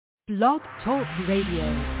Blog Talk Radio.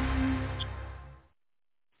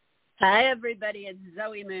 Hi, everybody. It's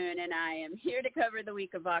Zoe Moon, and I am here to cover the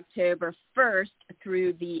week of October 1st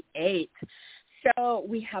through the 8th. So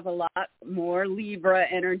we have a lot more Libra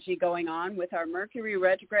energy going on with our Mercury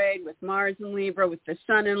retrograde, with Mars in Libra, with the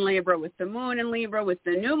Sun in Libra, with the Moon in Libra, with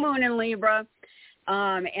the new Moon in Libra.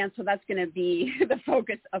 And so that's going to be the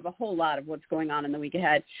focus of a whole lot of what's going on in the week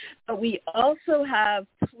ahead. But we also have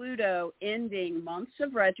Pluto ending months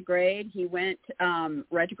of retrograde. He went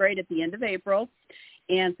retrograde at the end of April.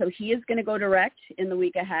 And so he is going to go direct in the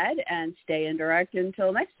week ahead and stay indirect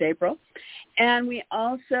until next April. And we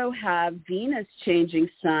also have Venus changing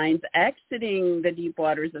signs, exiting the deep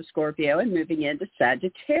waters of Scorpio and moving into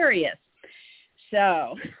Sagittarius.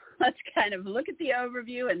 So let's kind of look at the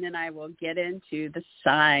overview, and then I will get into the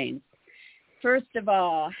signs. First of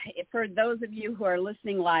all, for those of you who are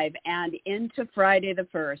listening live and into Friday the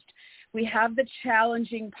 1st, we have the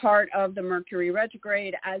challenging part of the Mercury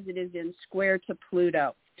retrograde as it is in square to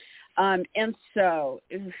Pluto. And so,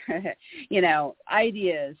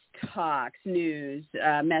 ideas, talks, news,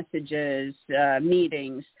 messages,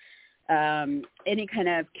 meetings, any kind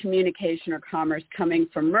of communication or commerce coming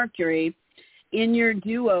from Mercury in your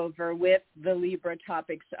do-over with the Libra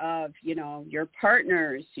topics of, your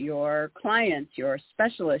partners, your clients, your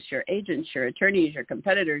specialists, your agents, your attorneys, your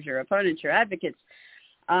competitors, your opponents, your advocates,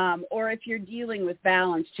 or if you're dealing with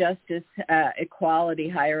balance, justice, equality,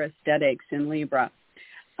 higher aesthetics in Libra.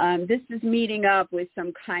 This is meeting up with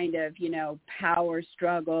some kind of, power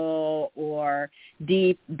struggle or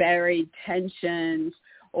deep buried tensions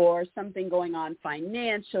or something going on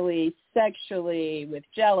financially, sexually, with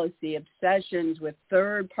jealousy, obsessions, with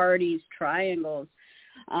third parties, triangles,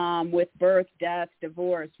 with birth, death,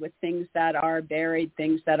 divorce, with things that are buried,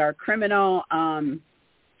 things that are criminal,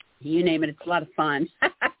 you name it. It's a lot of fun.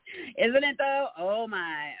 Isn't it, though? Oh,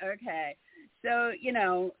 my. Okay. So,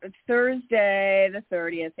 Thursday the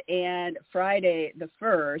 30th and Friday the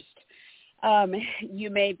 1st, you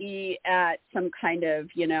may be at some kind of,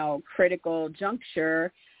 critical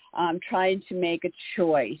juncture trying to make a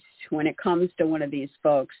choice when it comes to one of these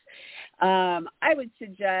folks. I would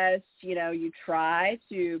suggest, you try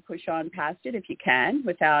to push on past it if you can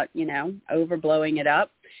without, overblowing it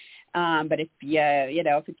up. But if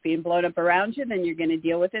if it's being blown up around you, then you're going to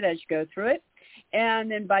deal with it as you go through it.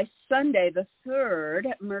 And then by Sunday, the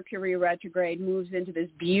 3rd, Mercury retrograde moves into this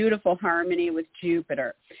beautiful harmony with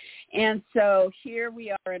Jupiter. And so here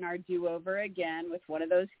we are in our do-over again with one of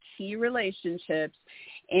those key relationships.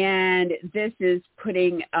 And this is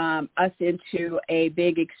putting us into a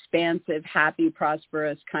big, expansive, happy,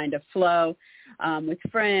 prosperous kind of flow with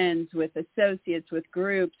friends, with associates, with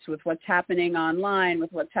groups, with what's happening online,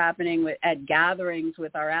 with what's happening at gatherings,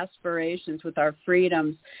 with our aspirations, with our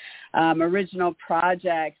freedoms, original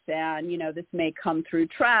projects. And, this may come through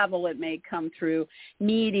travel. It may come through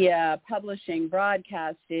media, publishing,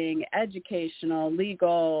 broadcasting, educational,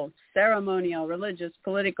 legal, ceremonial, religious,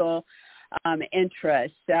 political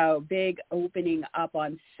interests. So big opening up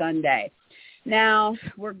on Sunday. Now,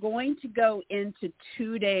 we're going to go into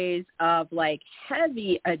 2 days of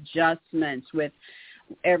heavy adjustments with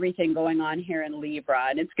everything going on here in Libra.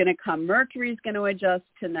 And it's going to come, Mercury's going to adjust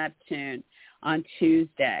to Neptune on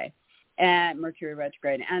Tuesday at Mercury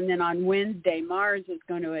retrograde. And then on Wednesday, Mars is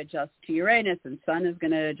going to adjust to Uranus, and Sun is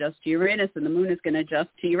going to adjust to Uranus, and the Moon is going to adjust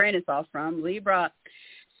to Uranus, all from Libra.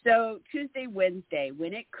 So Tuesday, Wednesday,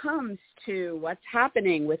 when it comes to what's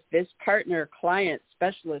happening with this partner, client,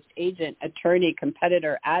 specialist, agent, attorney,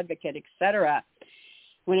 competitor, advocate, etc.,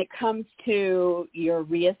 when it comes to your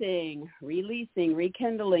releasing,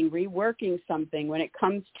 rekindling, reworking something, when it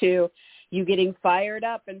comes to you getting fired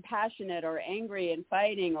up and passionate or angry and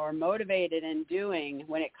fighting or motivated and doing,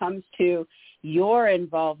 when it comes to your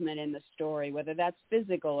involvement in the story, whether that's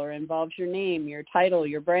physical or involves your name, your title,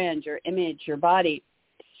 your brand, your image, your body,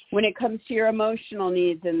 when it comes to your emotional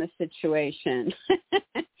needs in the situation.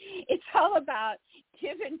 It's all about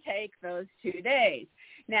give and take those 2 days.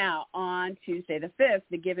 Now, on Tuesday the 5th,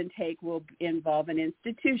 the give and take will involve an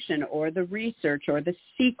institution or the research or the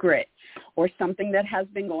secret or something that has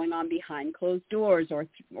been going on behind closed doors or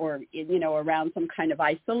around some kind of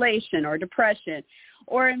isolation or depression,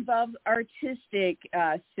 or involves artistic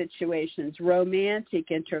situations,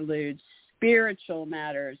 romantic interludes, spiritual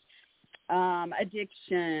matters,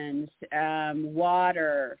 addictions,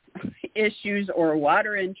 water issues or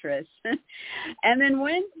water interests. And then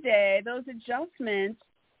Wednesday, those adjustments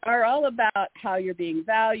are all about how you're being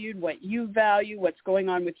valued, what you value, what's going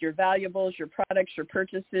on with your valuables, your products, your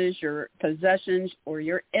purchases, your possessions, or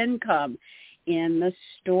your income in the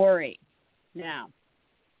story. Now,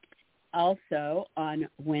 Also on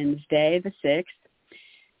Wednesday, the 6th,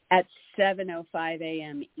 at 7:05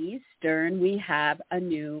 a.m. Eastern, we have a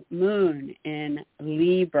new moon in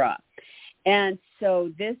Libra. And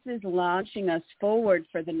so this is launching us forward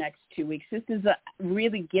for the next 2 weeks. This is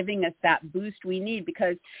really giving us that boost we need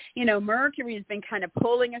because, Mercury has been kind of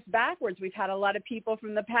pulling us backwards. We've had a lot of people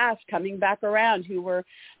from the past coming back around who were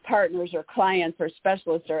partners or clients or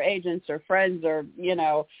specialists or agents or friends or,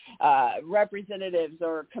 representatives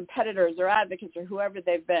or competitors or advocates or whoever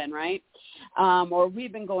they've been, right? Or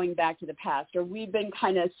we've been going back to the past, or we've been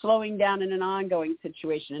kind of slowing down in an ongoing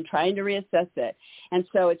situation and trying to reassess it. And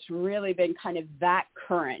so it's really been kind of that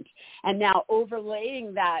current. And now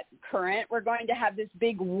overlaying that current, we're going to have this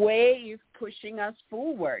big wave pushing us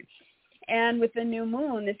forward. And with the new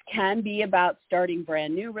moon, this can be about starting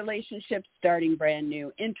brand new relationships, starting brand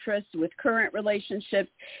new interests with current relationships,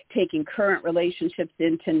 taking current relationships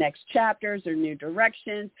into next chapters or new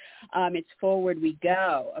directions. It's forward we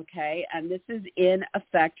go, okay? And this is in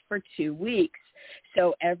effect for 2 weeks.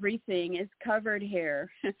 So everything is covered here,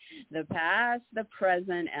 the past, the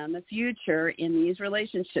present, and the future in these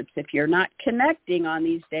relationships. If you're not connecting on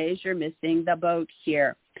these days, you're missing the boat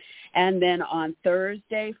here. And then on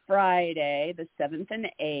Thursday, Friday, the 7th and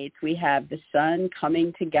 8th, we have the sun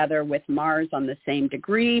coming together with Mars on the same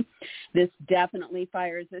degree. This definitely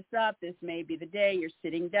fires this up. This may be the day you're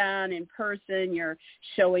sitting down in person, you're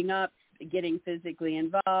showing up, getting physically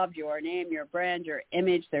involved, your name, your brand, your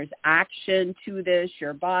image. There's action to this,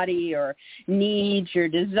 your body, your needs, your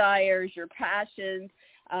desires, your passions.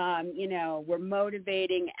 We're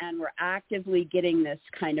motivating and we're actively getting this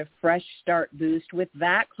kind of fresh start boost with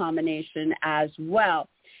that combination as well.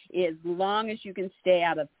 As long as you can stay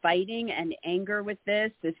out of fighting and anger with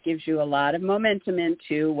this gives you a lot of momentum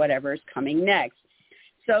into whatever's coming next.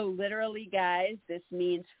 So literally, guys, this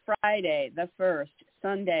means Friday the 1st,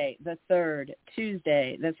 Sunday the 3rd,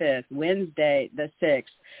 Tuesday the 5th, Wednesday the 6th,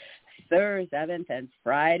 Thursday 7th, and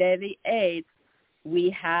Friday the 8th, we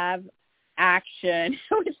have action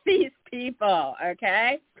with these people,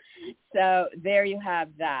 okay? So there you have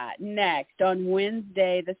that. Next, on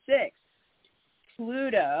Wednesday the 6th,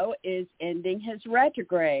 Pluto is ending his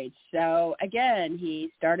retrograde. So again,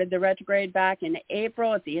 he started the retrograde back in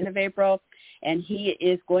April, at the end of April, and he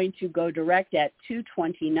is going to go direct at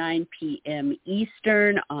 2:29 p.m.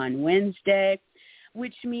 Eastern on Wednesday,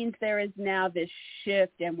 which means there is now this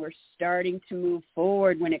shift and we're starting to move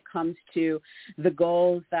forward when it comes to the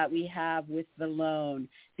goals that we have with the loan,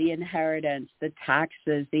 the inheritance, the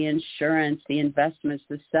taxes, the insurance, the investments,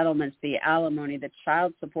 the settlements, the alimony, the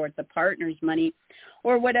child support, the partner's money,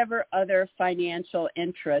 or whatever other financial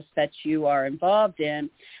interests that you are involved in.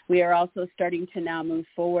 We are also starting to now move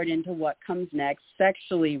forward into what comes next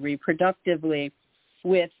sexually, reproductively,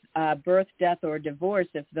 with birth, death, or divorce,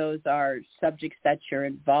 if those are subjects that you're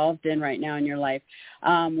involved in right now in your life,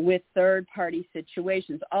 with third-party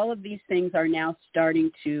situations. All of these things are now starting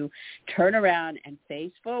to turn around and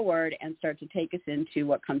face forward and start to take us into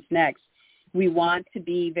what comes next. We want to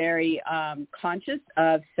be very conscious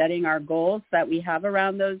of setting our goals that we have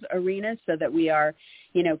around those arenas so that we are,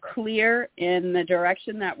 clear in the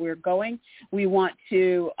direction that we're going. We want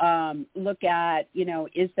to look at,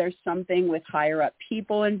 is there something with higher up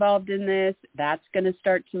people involved in this? That's going to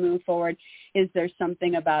start to move forward. Is there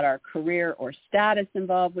something about our career or status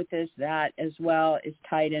involved with this? That as well is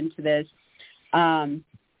tied into this.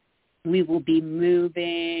 We will be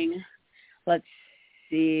moving, let's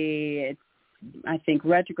see, I think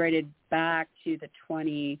retrograded back to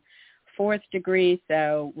the 24th degree,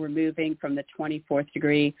 so we're moving from the 24th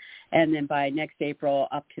degree, and then by next April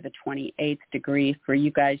up to the 28th degree for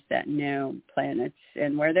you guys that know planets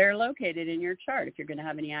and where they're located in your chart if you're going to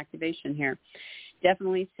have any activation here.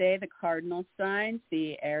 Definitely say the cardinal signs,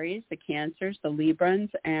 the Aries, the Cancers, the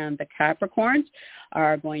Librans, and the Capricorns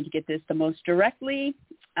are going to get this the most directly,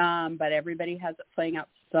 but everybody has it playing out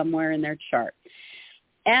somewhere in their chart.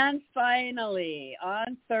 And finally,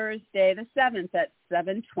 on Thursday, the 7th at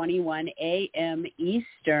 7:21 a.m.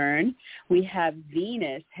 Eastern, we have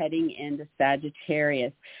Venus heading into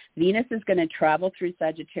Sagittarius. Venus is going to travel through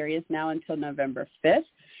Sagittarius now until November 5th,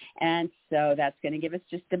 and so that's going to give us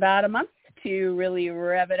just about a month to really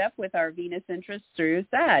rev it up with our Venus interest through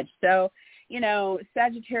Sag. So,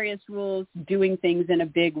 Sagittarius rules doing things in a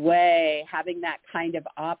big way, having that kind of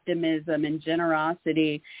optimism and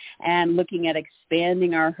generosity and looking at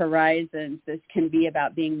expanding our horizons. This can be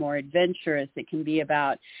about being more adventurous. It can be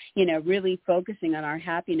about, really focusing on our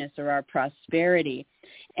happiness or our prosperity.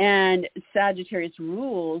 And Sagittarius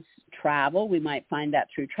rules travel. We might find that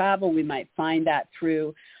through travel. We might find that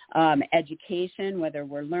through education, whether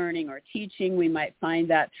we're learning or teaching. We might find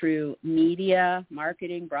that through media,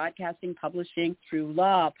 marketing, broadcasting, publishing, through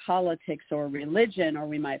law, politics, or religion, or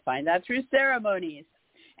we might find that through ceremonies.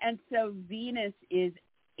 And so Venus is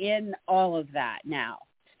in all of that now,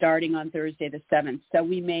 starting on Thursday the 7th. So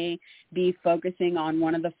we may be focusing on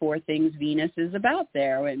one of the 4 things Venus is about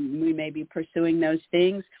there, and we may be pursuing those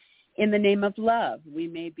things in the name of love. We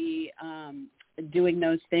may be doing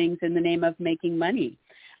those things in the name of making money.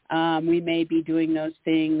 We may be doing those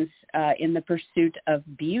things in the pursuit of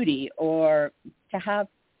beauty or to have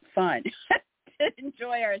fun, to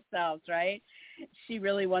enjoy ourselves, right? She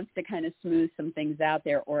really wants to kind of smooth some things out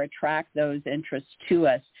there or attract those interests to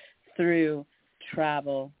us through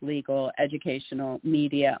travel, legal, educational,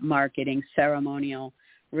 media, marketing, ceremonial,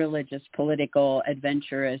 religious, political,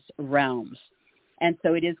 adventurous realms. And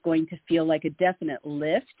so it is going to feel like a definite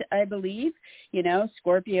lift, I believe. You know,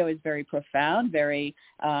 Scorpio is very profound, very,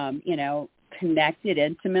 connected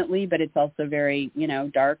intimately, but it's also very,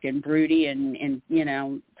 dark and broody and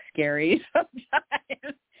scary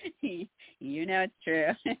sometimes. It's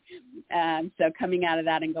true. So coming out of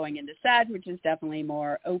that and going into SAG, which is definitely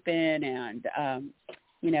more open and,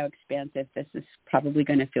 expansive, this is probably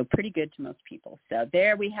going to feel pretty good to most people. So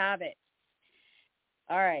there we have it.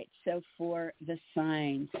 All right, so for the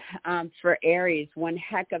signs, for Aries, one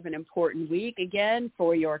heck of an important week, again,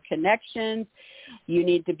 for your connections. You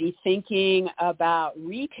need to be thinking about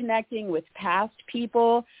reconnecting with past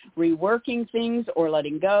people, reworking things or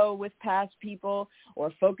letting go with past people,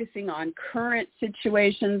 or focusing on current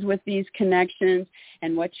situations with these connections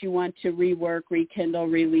and what you want to rework, rekindle,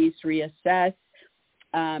 release, reassess.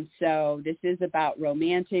 So this is about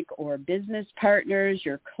romantic or business partners,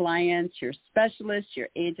 your clients, your specialists, your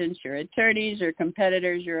agents, your attorneys, your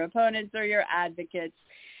competitors, your opponents, or your advocates.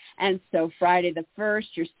 And so Friday the 1st,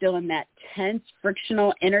 you're still in that tense,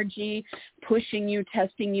 frictional energy, pushing you,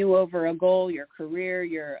 testing you over a goal, your career,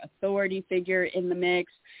 your authority figure in the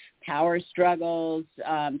mix, power struggles,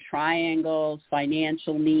 triangles,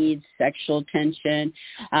 financial needs, sexual tension,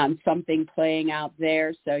 something playing out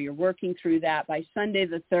there. So you're working through that. By Sunday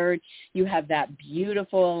the 3rd, you have that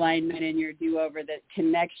beautiful alignment in your do-over that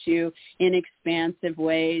connects you in expansive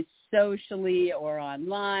ways, socially or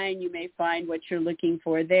online. You may find what you're looking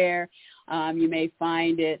for there. You may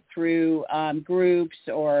find it through groups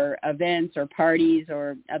or events or parties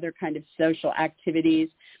or other kind of social activities.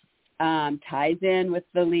 Ties in with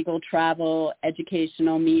the legal, travel,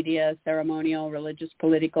 educational, media, ceremonial, religious,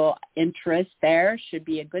 political interest there. Should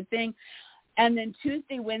be a good thing. And then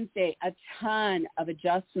Tuesday, Wednesday, a ton of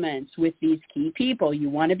adjustments with these key people. You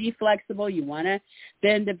want to be flexible. You want to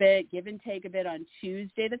bend a bit, give and take a bit on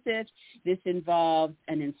Tuesday the 5th. This involves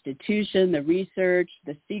an institution, the research,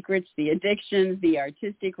 the secrets, the addictions, the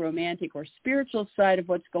artistic, romantic, or spiritual side of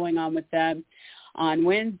what's going on with them. On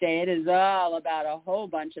Wednesday, it is all about a whole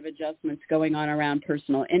bunch of adjustments going on around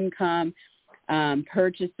personal income,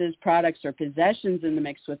 purchases, products, or possessions in the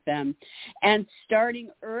mix with them. And starting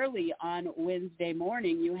early on Wednesday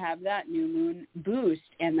morning, you have that new moon boost,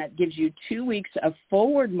 and that gives you 2 weeks of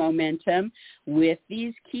forward momentum with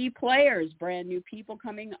these key players, brand new people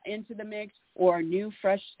coming into the mix, or new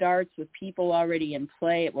fresh starts with people already in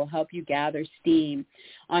play. It will help you gather steam.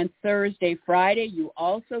 On Thursday, Friday, you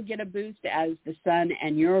also get a boost as the sun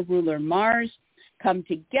and your ruler Mars come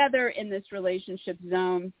together in this relationship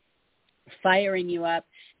zone, firing you up,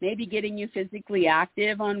 maybe getting you physically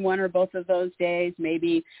active on one or both of those days,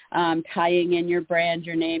 maybe tying in your brand,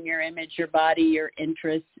 your name, your image, your body, your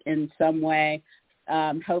interests in some way,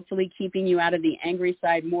 hopefully keeping you out of the angry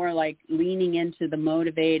side, more like leaning into the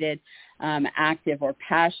motivated, active, or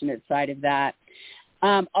passionate side of that.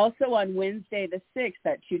 Also on Wednesday the 6th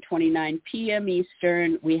at 2:29 p.m.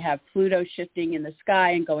 Eastern, we have Pluto shifting in the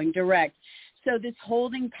sky and going direct. So this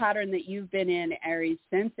holding pattern that you've been in, Aries,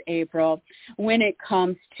 since April, when it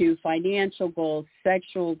comes to financial goals,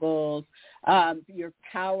 sexual goals, your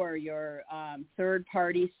power, your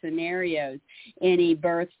third-party scenarios, any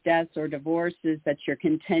births, deaths, or divorces that you're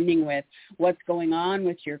contending with, what's going on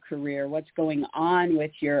with your career, what's going on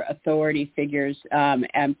with your authority figures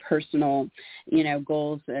and personal,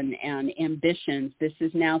 goals and ambitions. This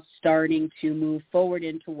is now starting to move forward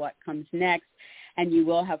into what comes next. And you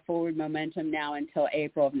will have forward momentum now until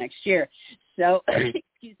April of next year. So,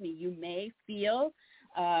 you may feel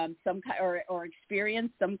some kind or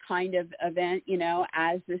experience some kind of event,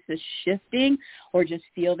 as this is shifting, or just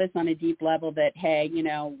feel this on a deep level that, hey,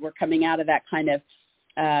 we're coming out of that kind of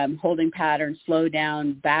holding pattern, slow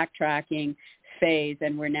down, backtracking, phase,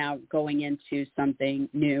 and we're now going into something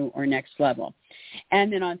new or next level.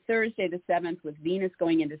 And then on Thursday, the 7th, with Venus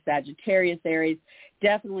going into Sagittarius, Aries,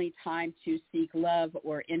 definitely time to seek love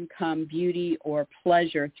or income, beauty or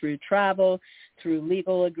pleasure through travel, through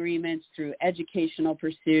legal agreements, through educational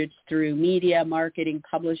pursuits, through media, marketing,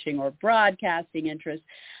 publishing, or broadcasting interests,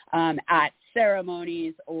 at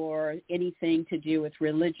ceremonies or anything to do with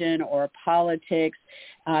religion or politics.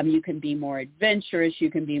 You can be more adventurous. You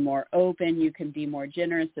can be more open. You can be more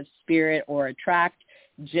generous of spirit or attract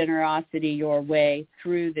generosity your way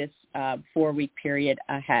through this 4-week period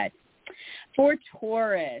ahead. For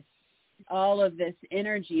Taurus, all of this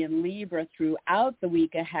energy in Libra throughout the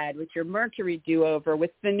week ahead with your Mercury do-over,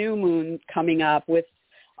 with the new moon coming up, with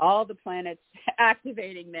all the planets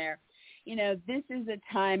activating there. You know, this is a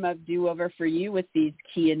time of do-over for you with these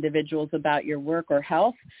key individuals about your work or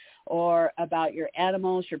health, or about your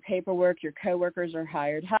animals, your paperwork, your coworkers, or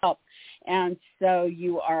hired help. And so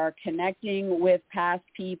you are connecting with past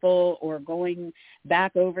people or going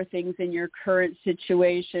back over things in your current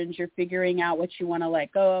situations. You're figuring out what you want to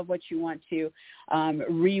let go of, what you want to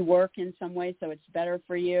rework in some way so it's better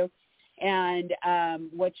for you, and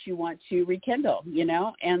what you want to rekindle, you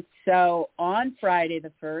know. And so on Friday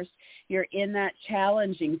the 1st, you're in that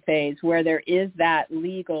challenging phase where there is that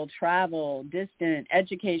legal, travel, distant,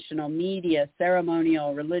 educational, media,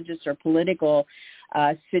 ceremonial, religious, or political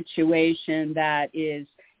situation that is,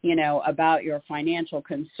 you know, about your financial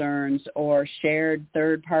concerns or shared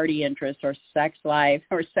third-party interests or sex life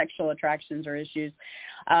or sexual attractions or issues.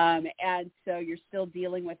 And so you're still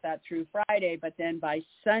dealing with that through Friday, but then by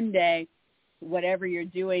Sunday, whatever you're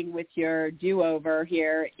doing with your do-over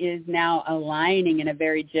here is now aligning in a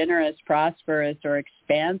very generous, prosperous, or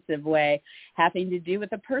expansive way, having to do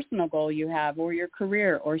with a personal goal you have, or your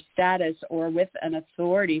career or status, or with an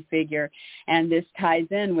authority figure. And this ties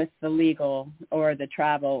in with the legal or the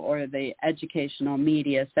travel or the educational,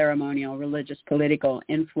 media, ceremonial, religious, political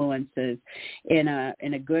influences in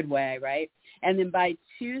a good way, right? And then by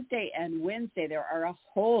Tuesday and Wednesday, there are a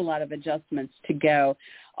whole lot of adjustments to go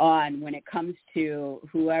on when it comes to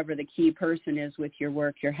whoever the key person is with your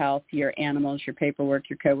work, your health, your animals, your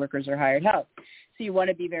paperwork, your coworkers, or hired help. So you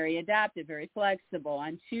want to be very adaptive, very flexible.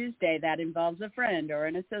 On Tuesday, that involves a friend or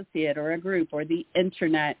an associate or a group or the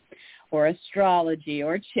internet or astrology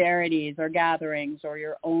or charities or gatherings or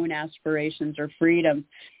your own aspirations or freedoms.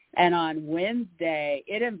 And on Wednesday,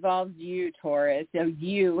 it involves you, Taurus, so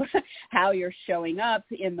you, how you're showing up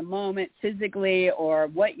in the moment physically, or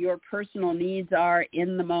what your personal needs are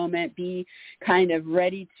in the moment. Be kind of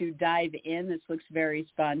ready to dive in. This looks very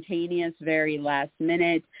spontaneous, very last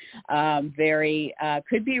minute,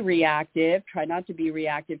 could be reactive. Try not to be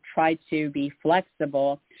reactive. Try to be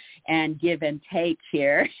flexible and give and take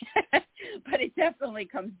here. But it definitely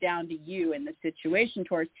comes down to you in the situation,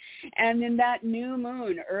 Taurus. And then that new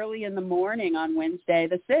moon early in the morning on Wednesday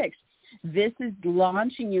the 6th, this is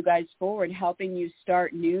launching you guys forward, helping you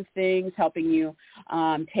start new things, helping you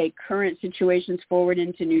take current situations forward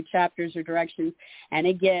into new chapters or directions. And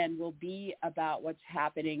again, will be about what's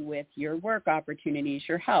happening with your work opportunities,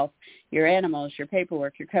 your health, your animals, your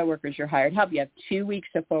paperwork, your coworkers, your hired help. You have 2 weeks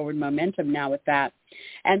of forward momentum now with that.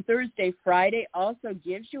 And Thursday, Friday also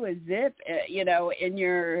gives you a zip, in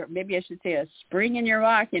your, maybe I should say a spring in your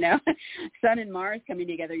walk, Sun and Mars coming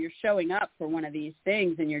together. You're showing up for one of these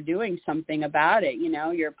things and you're doing something about it.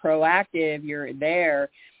 You're proactive, you're there,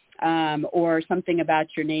 or something about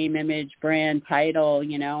your name, image, brand, title,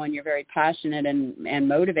 and you're very passionate and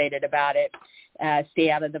motivated about it.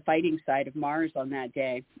 Stay out of the fighting side of Mars on that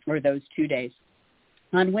day or those 2 days.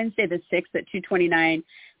 On Wednesday the 6th at 2:29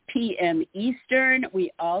 p.m. Eastern,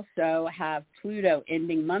 we also have Pluto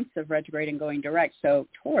ending months of retrograde and going direct. So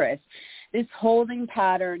Taurus, this holding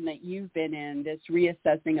pattern that you've been in, this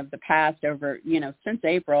reassessing of the past over, since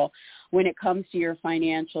April, when it comes to your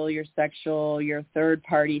financial, your sexual, your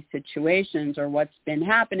third-party situations, or what's been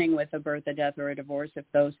happening with a birth, a death, or a divorce, if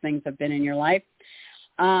those things have been in your life.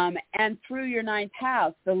 And through your 9th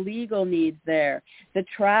house, the legal needs there, the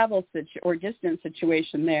travel or distance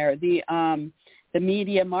situation there, the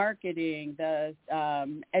media marketing, the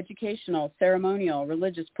educational, ceremonial,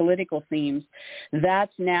 religious, political themes,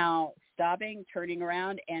 that's now stopping, turning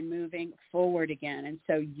around, and moving forward again. And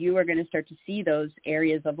so you are going to start to see those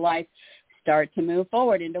areas of life start to move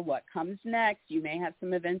forward into what comes next. You may have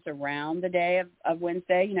some events around the day of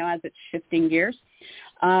Wednesday, as it's shifting gears.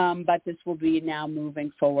 But this will be now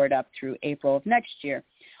moving forward up through April of next year.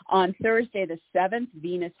 On Thursday, the 7th,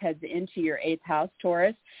 Venus heads into your 8th house,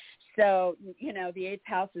 Taurus. So, the 8th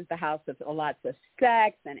house is the house of lots of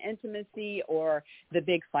sex and intimacy, or the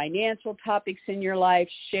big financial topics in your life,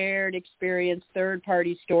 shared experience,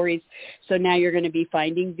 third-party stories. So now you're going to be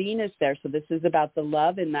finding Venus there. So this is about the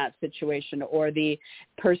love in that situation, or the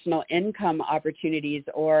personal income opportunities,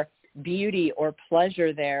 or beauty or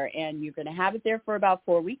pleasure there. And you're going to have it there for about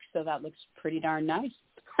 4 weeks. So that looks pretty darn nice.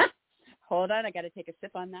 Hold on. I got to take a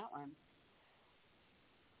sip on that one.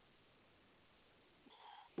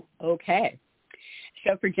 Okay,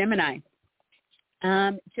 so for Gemini,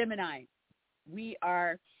 we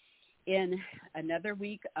are in another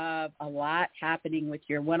week of a lot happening with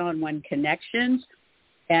your one-on-one connections.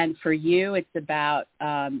 And for you, it's about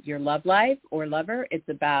your love life or lover. It's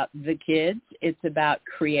about the kids. It's about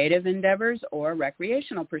creative endeavors or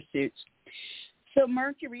recreational pursuits. So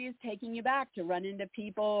Mercury is taking you back to run into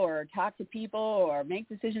people or talk to people or make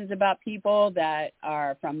decisions about people that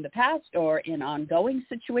are from the past or in ongoing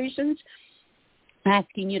situations,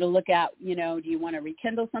 asking you to look at, do you want to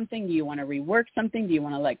rekindle something? Do you want to rework something? Do you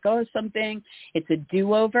want to let go of something? It's a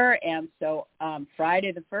do-over. And so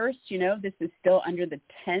Friday the 1st, this is still under the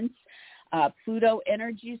tense Pluto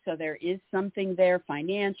energy. So there is something there,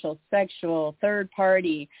 financial, sexual, third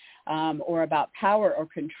party, or about power or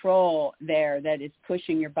control there that is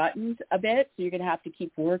pushing your buttons a bit. So you're going to have to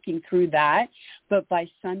keep working through that. But by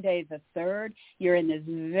Sunday the 3rd, you're in this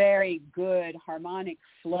very good harmonic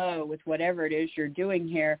flow with whatever it is you're doing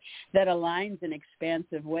here that aligns in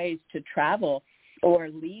expansive ways to travel or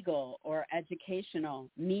legal or educational,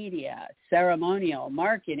 media, ceremonial,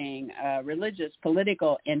 marketing, religious,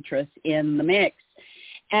 political interests in the mix.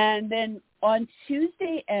 And then on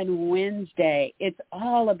Tuesday and Wednesday, it's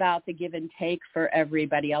all about the give and take for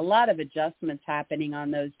everybody. A lot of adjustments happening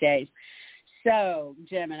on those days. So,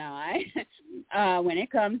 Gemini, when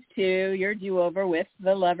it comes to your do-over with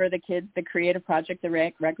the lover, the kids, the creative project,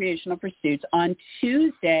 the recreational pursuits, on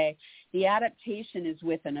Tuesday, the adaptation is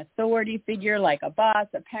with an authority figure like a boss,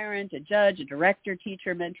 a parent, a judge, a director,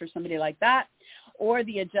 teacher, mentor, somebody like that. Or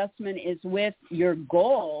the adjustment is with your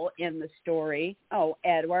goal in the story. Oh,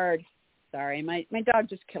 Edward, sorry, my dog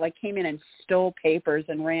just came in and stole papers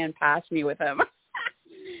and ran past me with them.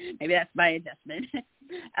 Maybe that's my adjustment.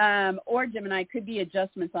 Or Gemini, could be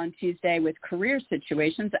adjustments on Tuesday with career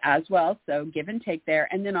situations as well. So give and take there.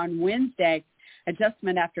 And then on Wednesday,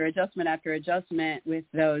 adjustment after adjustment after adjustment with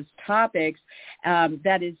those topics.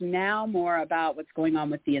 That is now more about what's going on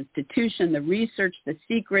with the institution, the research, the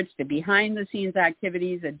secrets, the behind-the-scenes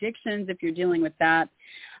activities, addictions, if you're dealing with that.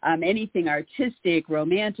 Anything artistic,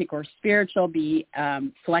 romantic, or spiritual, be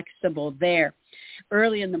flexible there.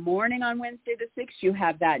 Early in the morning on Wednesday the 6th, you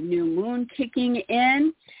have that new moon kicking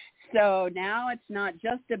in. So now it's not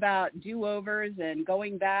just about do-overs and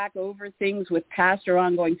going back over things with past or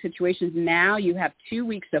ongoing situations. Now you have 2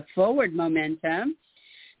 weeks of forward momentum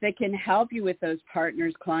that can help you with those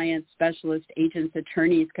partners, clients, specialists, agents,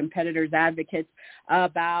 attorneys, competitors, advocates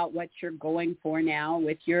about what you're going for now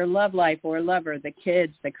with your love life or lover, the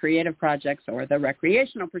kids, the creative projects, or the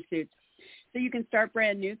recreational pursuits. So you can start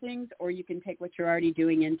brand new things, or you can take what you're already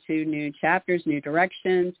doing into new chapters, new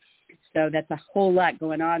directions. So that's a whole lot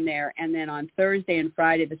going on there. And then on Thursday and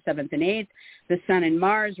Friday, the 7th and 8th, the Sun and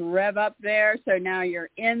Mars rev up there. So now you're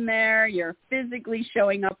in there. You're physically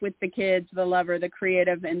showing up with the kids, the lover, the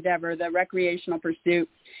creative endeavor, the recreational pursuit.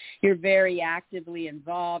 You're very actively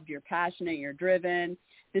involved. You're passionate. You're driven.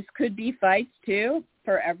 This could be fights, too,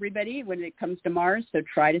 for everybody when it comes to Mars. So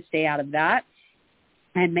try to stay out of that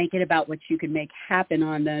and make it about what you can make happen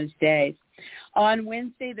on those days. On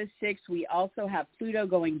Wednesday the 6th, we also have Pluto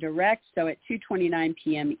going direct, so at 2:29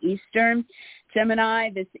 p.m. Eastern. Gemini,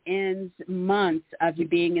 this ends months of you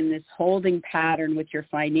being in this holding pattern with your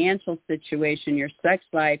financial situation, your sex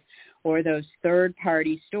life, or those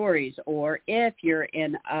third-party stories, or if you're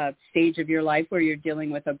in a stage of your life where you're dealing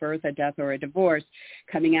with a birth, a death, or a divorce,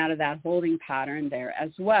 coming out of that holding pattern there as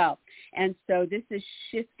well. And so this is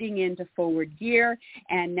shifting into forward gear,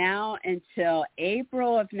 and now until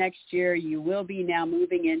April of next year, you will be now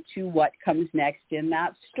moving into what comes next in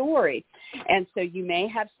that story. And so you may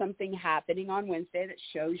have something happening on Wednesday that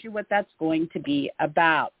shows you what that's going to be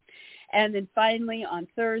about. And then finally, on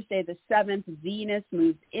Thursday, the 7th, Venus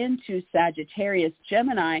moves into Sagittarius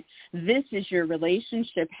Gemini. This is your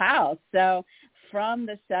relationship house. So from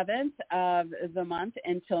the 7th of the month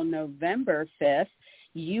until November 5th,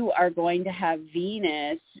 you are going to have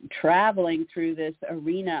Venus traveling through this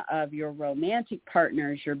arena of your romantic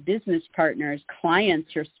partners, your business partners,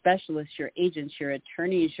 clients, your specialists, your agents, your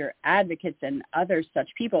attorneys, your advocates, and other such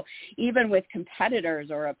people, even with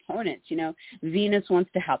competitors or opponents. You know, Venus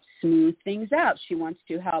wants to help smooth things out. She wants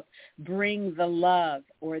to help bring the love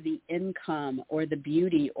or the income or the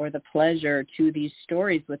beauty or the pleasure to these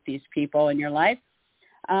stories with these people in your life.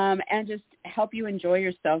 And just help you enjoy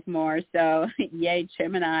yourself more. So, yay,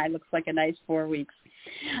 Gemini. Looks like a nice 4 weeks.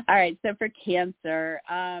 All right, so for Cancer,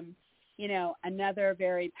 you know, another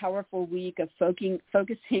very powerful week of focusing.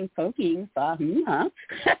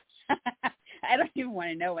 I don't even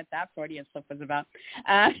want to know what that Freudian slip was about.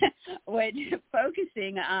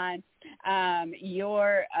 Focusing on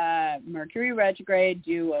your Mercury retrograde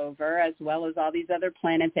do-over, as well as all these other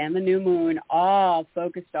planets and the new moon, all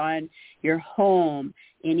focused on your home,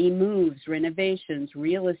 any moves, renovations,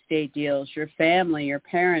 real estate deals, your family, your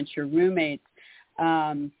parents, your roommates,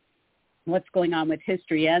 what's going on with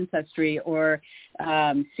history, ancestry, or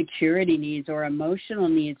security needs or emotional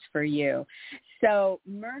needs for you. So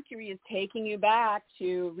Mercury is taking you back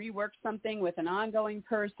to rework something with an ongoing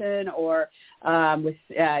person, or to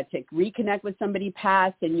reconnect with somebody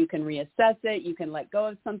past, and you can reassess it. You can let go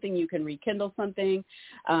of something. You can rekindle something,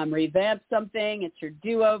 revamp something. It's your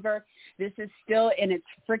do-over. This is still in its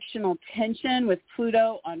frictional tension with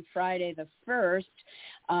Pluto on Friday the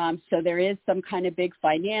 1st. So there is some kind of big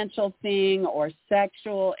financial thing or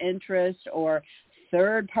sexual interest or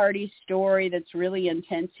third-party story that's really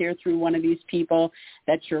intense here through one of these people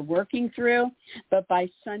that you're working through. But by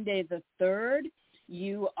Sunday the 3rd,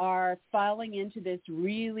 you are falling into this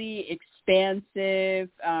really expansive,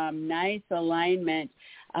 nice alignment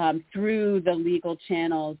through the legal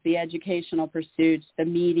channels, the educational pursuits, the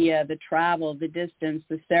media, the travel, the distance,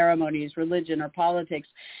 the ceremonies, religion, or politics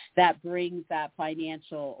that brings that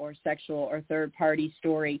financial or sexual or third-party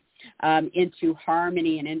story into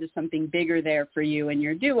harmony and into something bigger there for you and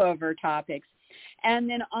your do-over topics. And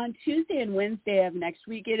then on Tuesday and Wednesday of next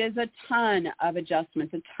week, it is a ton of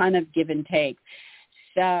adjustments, a ton of give and take.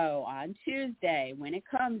 So on Tuesday, when it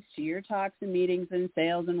comes to your talks and meetings and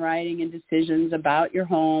sales and writing and decisions about your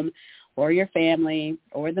home or your family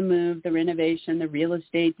or the move, the renovation, the real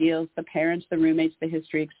estate deals, the parents, the roommates, the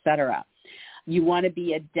history, etc., you want to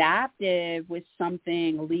be adaptive with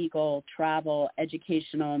something legal, travel,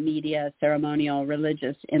 educational, media, ceremonial,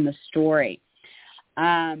 religious in the story.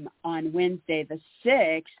 On Wednesday the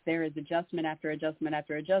 6th, there is adjustment after adjustment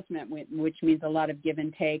after adjustment, which means a lot of give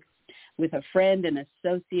and take with a friend, an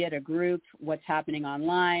associate, a group, what's happening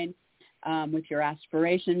online, with your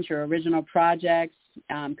aspirations, your original projects.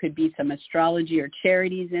 Could be some astrology or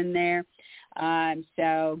charities in there.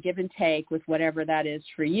 So give and take with whatever that is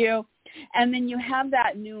for you. And then you have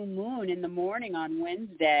that new moon in the morning on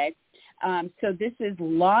Wednesday. So this is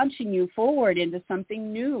launching you forward into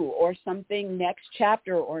something new or something next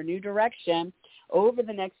chapter or new direction over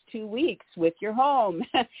the next 2 weeks with your home,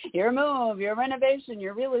 your move, your renovation,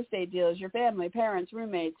 your real estate deals, your family, parents,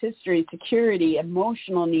 roommates, history, security,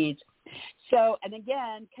 emotional needs. So, and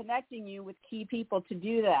again, connecting you with key people to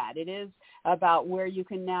do that. It is about where you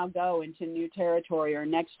can now go into new territory or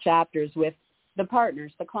next chapters with the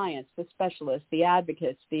partners, the clients, the specialists, the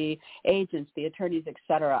advocates, the agents, the attorneys, et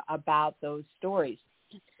cetera, about those stories.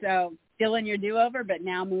 So still in your do-over, but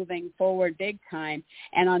now moving forward big time.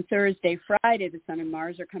 And on Thursday, Friday, the Sun and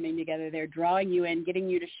Mars are coming together. They're drawing you in, getting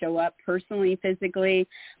you to show up personally, physically,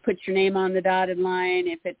 put your name on the dotted line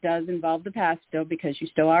if it does involve the past still, because you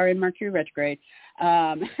still are in Mercury retrograde.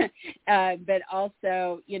 But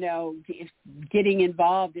also, you know, getting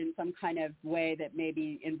involved in some kind of way that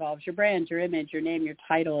maybe involves your brand, your image, your name, your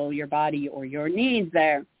title, your body, or your needs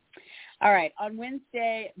there. All right, on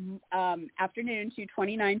Wednesday afternoon,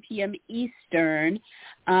 2:29 p.m. Eastern,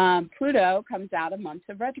 Pluto comes out of months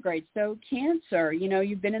of retrograde. So Cancer, you know,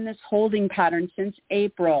 you've been in this holding pattern since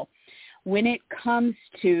April. When it comes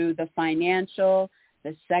to the financial,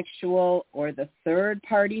 the sexual, or the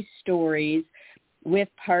third-party stories with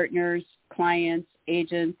partners, clients,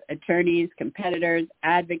 agents, attorneys, competitors,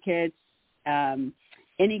 advocates,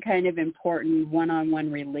 any kind of important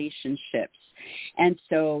one-on-one relationships. And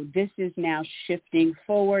so this is now shifting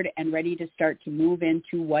forward and ready to start to move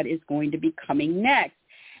into what is going to be coming next.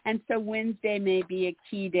 And so Wednesday may be a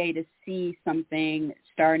key day to see something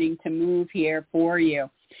starting to move here for you.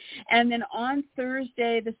 And then on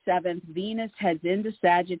Thursday the 7th, Venus heads into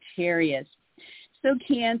Sagittarius. So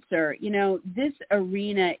Cancer, you know, this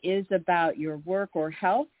arena is about your work or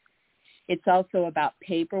health. It's also about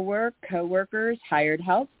paperwork, coworkers, hired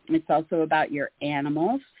help. It's also about your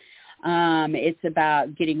animals. It's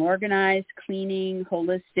about getting organized, cleaning,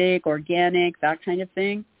 holistic, organic, that kind of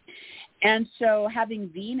thing. And so having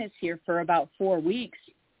Venus here for about 4 weeks,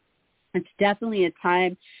 it's definitely a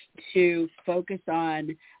time to focus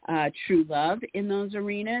on true love in those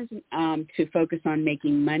arenas, to focus on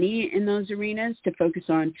making money in those arenas, to focus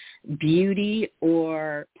on beauty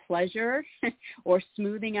or pleasure or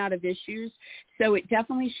smoothing out of issues. So it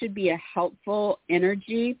definitely should be a helpful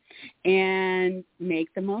energy, and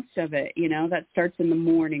make the most of it. You know, that starts in the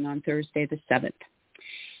morning on Thursday the 7th.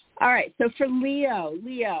 All right, so for Leo,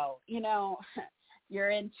 you know,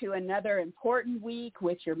 you're into another important week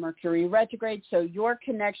with your Mercury retrograde, so your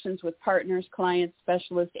connections with partners, clients,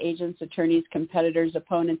 specialists, agents, attorneys, competitors,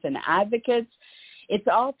 opponents, and advocates, it's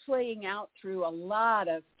all playing out through a lot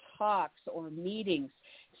of talks or meetings,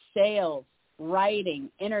 sales, writing,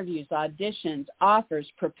 interviews, auditions, offers,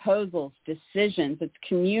 proposals, decisions. It's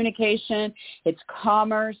communication, it's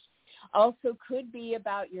commerce. Also could be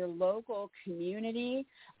about your local community,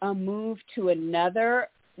 a move to another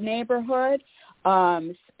neighborhood,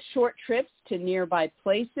 short trips to nearby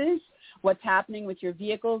places, what's happening with your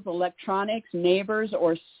vehicles, electronics, neighbors,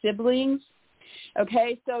 or siblings.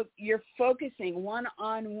 Okay, so you're focusing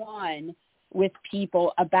one-on-one with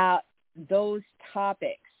people about those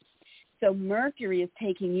topics. So Mercury is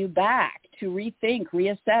taking you back to rethink,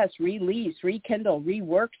 reassess, release, rekindle,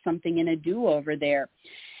 rework something in a do-over there.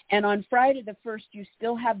 And on Friday the 1st, you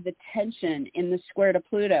still have the tension in the square to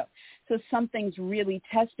Pluto. So something's really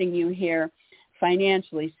testing you here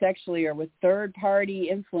financially, sexually, or with third-party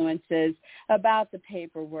influences about the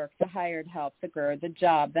paperwork, the hired help, the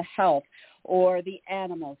job, the health, or the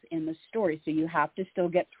animals in the story. So you have to still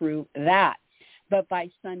get through that. But by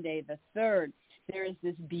Sunday the 3rd, there is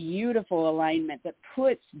this beautiful alignment that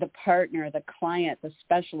puts the partner, the client, the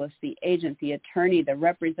specialist, the agent, the attorney, the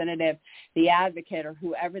representative, the advocate, or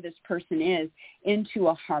whoever this person is, into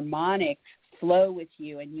a harmonic flow with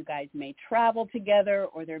you. And you guys may travel together,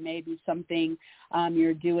 or there may be something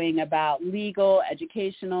you're doing about legal,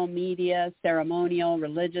 educational, media, ceremonial,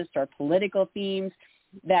 religious, or political themes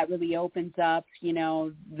that really opens up, you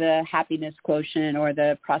know, the happiness quotient or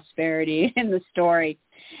the prosperity in the story.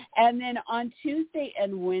 And then on Tuesday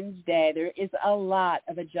and Wednesday, there is a lot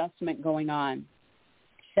of adjustment going on.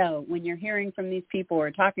 So when you're hearing from these people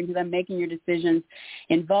or talking to them, making your decisions,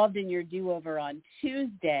 involved in your do-over on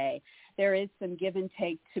Tuesday, there is some give and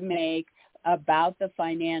take to make about the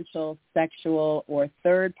financial, sexual, or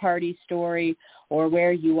third-party story, or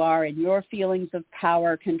where you are in your feelings of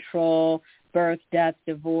power, control, birth, death,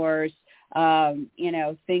 divorce, you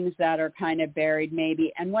know, things that are kind of buried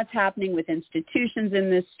maybe, and what's happening with institutions in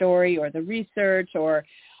this story, or the research, or,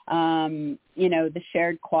 you know, the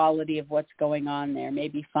shared quality of what's going on there,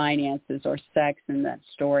 maybe finances or sex in that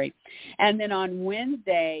story. And then on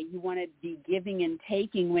Wednesday, you want to be giving and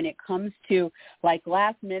taking when it comes to like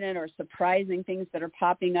last minute or surprising things that are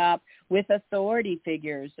popping up with authority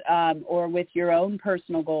figures, or with your own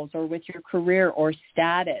personal goals, or with your career or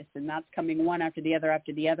status. And that's coming one after the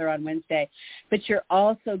other on Wednesday. But you're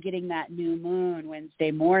also getting that new moon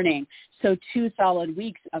Wednesday morning. So 2 solid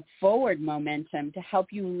weeks of forward momentum to help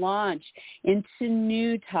you launch into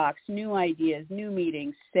new talks, new ideas, new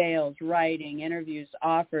meetings, sales, writing, interviews,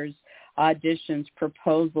 offers, auditions,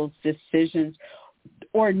 proposals, decisions,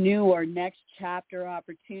 or new or next chapter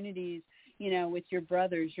opportunities, you know, with your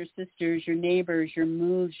brothers, your sisters, your neighbors, your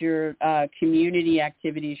moves, your community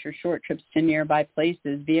activities, your short trips to nearby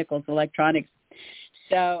places, vehicles, electronics.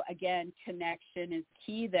 So, again, connection is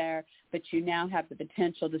key there, but you now have the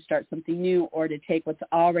potential to start something new or to take what's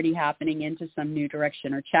already happening into some new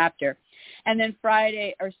direction or chapter. And then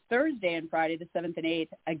Thursday and Friday, the 7th and 8th,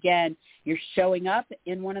 again, you're showing up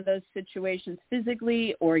in one of those situations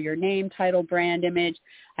physically, or your name, title, brand, image,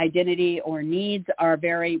 identity, or needs are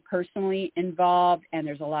very personally involved, and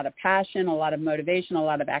there's a lot of passion, a lot of motivation, a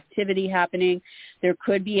lot of activity happening. There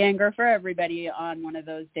could be anger for everybody on one of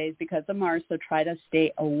those days because of Mars, so try to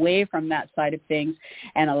stay away from that side of things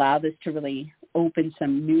and allow this to really open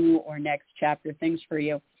some new or next chapter things for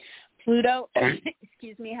you. Pluto,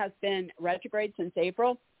 has been retrograde since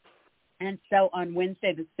April. And so on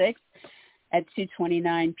Wednesday the 6th at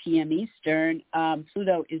 2:29 p.m. Eastern,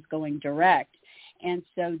 Pluto is going direct. And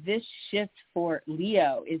so this shift for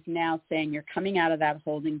Leo is now saying you're coming out of that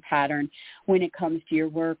holding pattern when it comes to your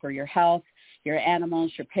work or your health, your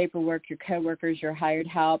animals, your paperwork, your coworkers, your hired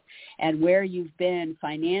help, and where you've been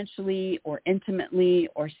financially or intimately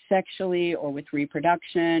or sexually or with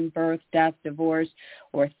reproduction, birth, death, divorce,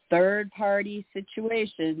 or third-party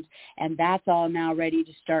situations. And that's all now ready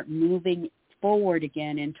to start moving forward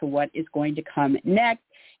again into what is going to come next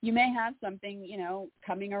you may have something,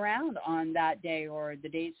 coming around on that day or the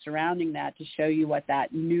days surrounding that to show you what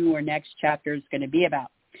that new or next chapter is going to be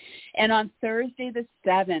about. And on Thursday the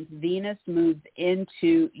 7th, Venus moves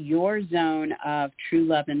into your zone of true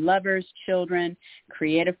love and lovers, children,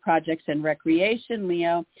 creative projects, and recreation,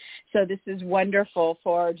 Leo. So this is wonderful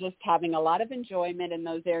for just having a lot of enjoyment in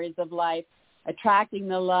those areas of life, attracting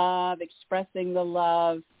the love, expressing the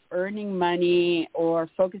love, earning money, or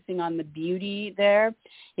focusing on the beauty there.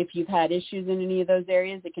 If you've had issues in any of those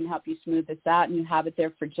areas, it can help you smooth this out, and you have it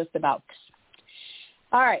there for just about.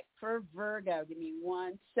 All right, for Virgo, give me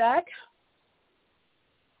one sec.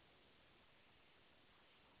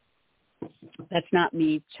 That's not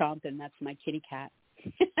me chomping. That's my kitty cat.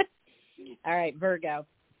 All right, Virgo.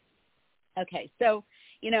 Okay, so,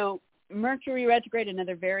 Mercury retrograde,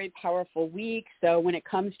 another very powerful week. So when it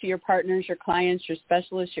comes to your partners, your clients, your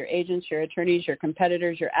specialists, your agents, your attorneys, your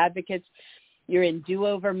competitors, your advocates, you're in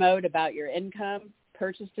do-over mode about your income,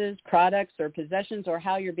 purchases, products, or possessions, or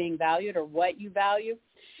how you're being valued or what you value.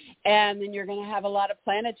 And then you're going to have a lot of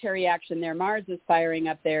planetary action there. Mars is firing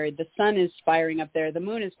up there. The sun is firing up there. The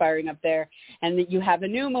moon is firing up there. And that you have a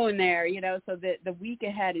new moon there, so the week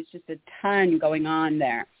ahead is just a ton going on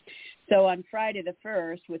there. So on Friday the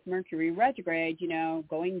 1st, with Mercury retrograde,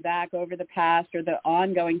 going back over the past or the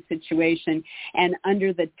ongoing situation, and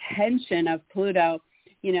under the tension of Pluto,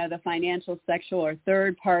 the financial, sexual, or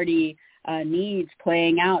third-party needs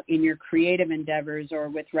playing out in your creative endeavors or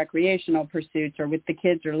with recreational pursuits or with the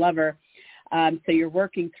kids or lover. So you're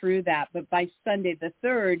working through that. But by Sunday the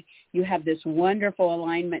 3rd, you have this wonderful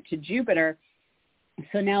alignment to Jupiter.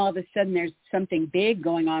 So now all of a sudden there's something big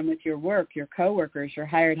going on with your work, your coworkers, your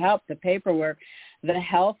hired help, the paperwork, the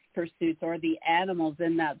health pursuits, or the animals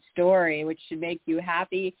in that story, which should make you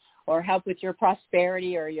happy or help with your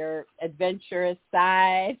prosperity or your adventurous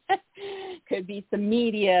side. Could be some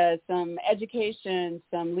media, some education,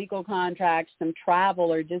 some legal contracts, some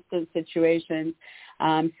travel or distance situations,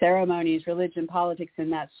 ceremonies, religion, politics in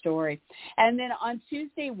that story. And then on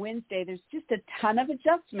Tuesday, Wednesday, there's just a ton of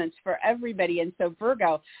adjustments for everybody. And so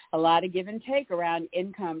Virgo, a lot of give and take around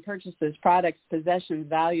income, purchases, products, possessions,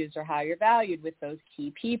 values, or how you're valued with those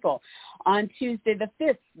key people. On Tuesday the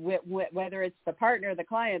 5th, whether it's the partner, the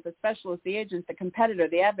client, the specialist, the agent, the competitor,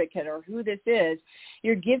 the advocate, or who this is,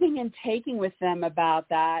 you're giving and taking with them about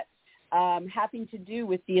that, having to do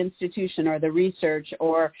with the institution or the research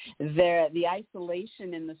or the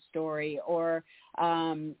isolation in the story or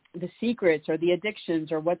the secrets or the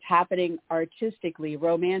addictions or what's happening artistically,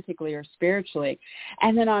 romantically, or spiritually.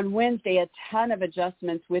 And then on Wednesday, a ton of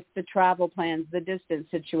adjustments with the travel plans, the distance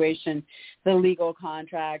situation, the legal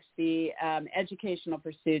contracts, the educational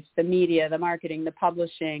pursuits, the media, the marketing, the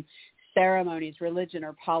publishing, ceremonies, religion,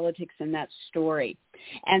 or politics in that story.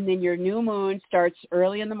 And then your new moon starts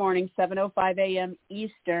early in the morning, 7:05 a.m.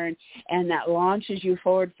 Eastern, and that launches you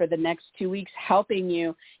forward for the next 2 weeks, helping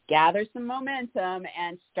you gather some momentum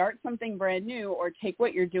and start something brand new or take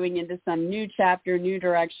what you're doing into some new chapter, new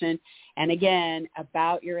direction. And again,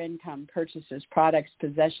 about your income, purchases, products,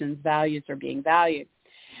 possessions, values, or being valued.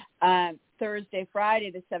 Thursday,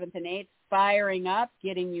 Friday, the 7th and 8th, firing up,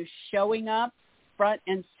 getting you showing up front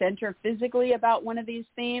and center physically about one of these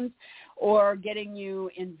themes, or getting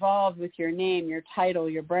you involved with your name, your title,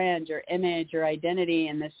 your brand, your image, your identity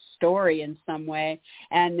in this story in some way,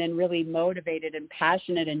 and then really motivated and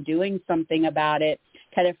passionate and doing something about it,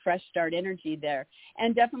 kind of fresh start energy there.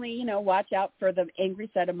 And definitely, watch out for the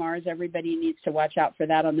angry side of Mars. Everybody needs to watch out for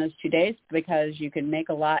that on those 2 days because you can make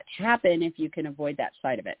a lot happen if you can avoid that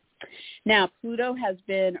side of it. Now, Pluto has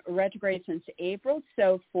been retrograde since April,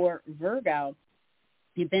 so for Virgo,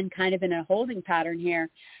 you've been kind of in a holding pattern here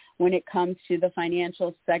when it comes to the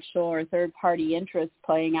financial, sexual, or third-party interests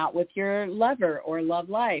playing out with your lover or love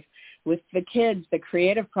life, with the kids, the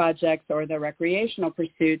creative projects, or the recreational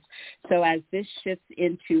pursuits. So as this shifts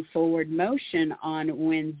into forward motion on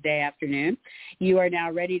Wednesday afternoon, you are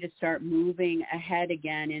now ready to start moving ahead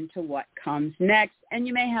again into what comes next. And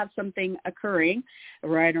you may have something occurring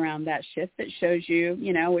right around that shift that shows you,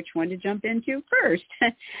 which one to jump into first.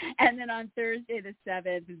 And then on Thursday the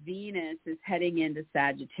 7th, Venus is heading into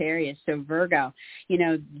Sagittarius. So Virgo,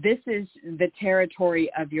 this is the territory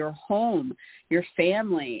of your home, your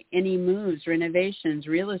family, any moves, renovations,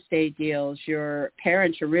 real estate deals, your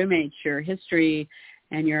parents, your roommates, your history,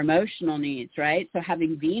 and your emotional needs, right? So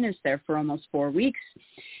having Venus there for almost 4 weeks,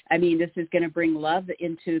 this is going to bring love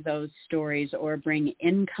into those stories or bring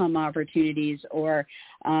income opportunities or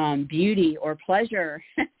beauty or pleasure.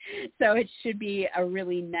 So it should be a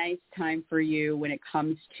really nice time for you when it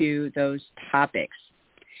comes to those topics.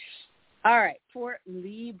 All right, for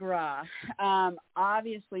Libra,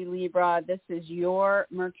 obviously Libra, this is your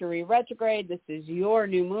Mercury retrograde. This is your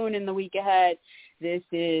new moon in the week ahead. This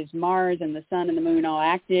is Mars and the sun and the moon all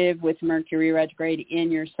active with Mercury retrograde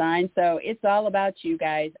in your sign. So it's all about you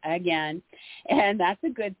guys again, and that's a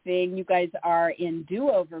good thing. You guys are in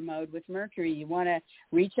do-over mode with Mercury. You want to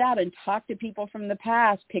reach out and talk to people from the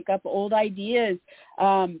past, pick up old ideas,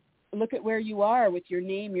 look at where you are with your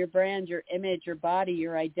name, your brand, your image, your body,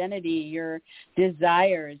 your identity, your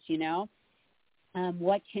desires, you know.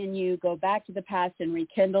 What can you go back to the past and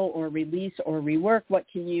rekindle or release or rework? What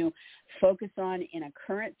can you focus on in a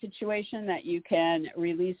current situation that you can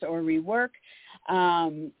release or rework?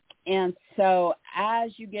 And so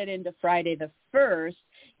as you get into Friday the 1st,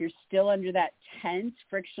 you're still under that tense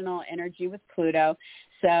frictional energy with Pluto.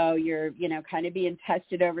 So you're, kind of being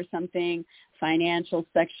tested over something financial,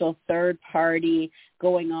 sexual, third party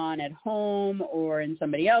going on at home or in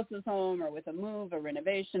somebody else's home or with a move, a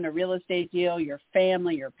renovation, a real estate deal, your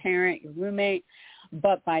family, your parent, your roommate.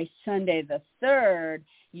 But by Sunday the 3rd,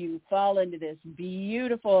 you fall into this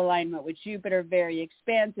beautiful alignment with Jupiter, very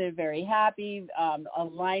expansive, very happy,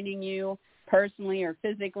 aligning you personally or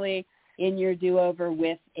physically in your do-over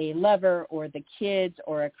with a lover or the kids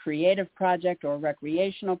or a creative project or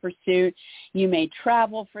recreational pursuit. You may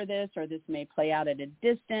travel for this, or this may play out at a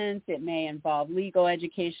distance. It may involve legal,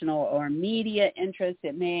 educational, or media interests.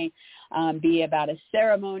 It may be about a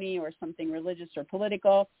ceremony or something religious or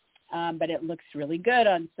political. But it looks really good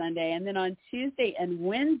on Sunday. And then on Tuesday and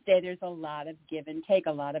Wednesday, there's a lot of give and take,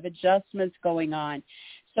 a lot of adjustments going on.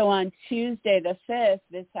 So on Tuesday the 5th,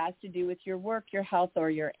 this has to do with your work, your health, or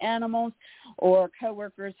your animals, or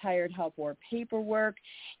coworkers, hired help, or paperwork.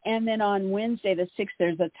 And then on Wednesday the 6th,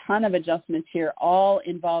 there's a ton of adjustments here, all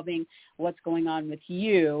involving what's going on with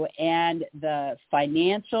you and the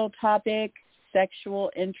financial topic, sexual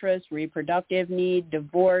interest, reproductive need,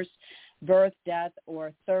 divorce, birth, death,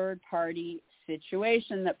 or third-party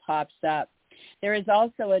situation that pops up. There is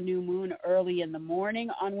also a new moon early in the morning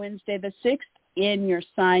on Wednesday the 6th in your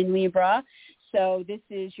sign, Libra. So this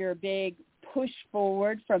is your big push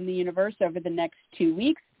forward from the universe over the next 2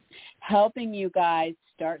 weeks, helping you guys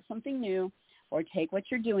start something new or take what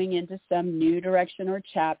you're doing into some new direction or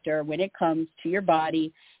chapter when it comes to your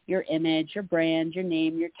body, your image, your brand, your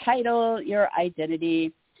name, your title, your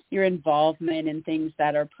identity, your involvement in things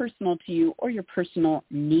that are personal to you or your personal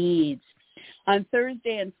needs. On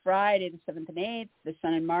Thursday and Friday, the 7th and 8th, the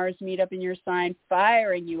Sun and Mars meet up in your sign,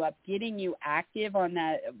 firing you up, getting you active on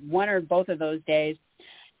that one or both of those days.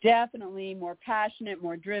 Definitely more passionate,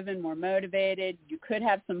 more driven, more motivated. You could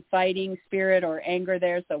have some fighting spirit or anger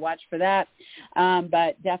there, so watch for that.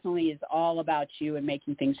 But definitely is all about you and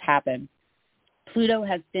making things happen. Pluto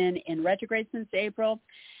has been in retrograde since April.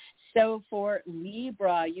 So for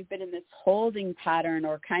Libra, you've been in this holding pattern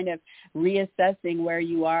or kind of reassessing where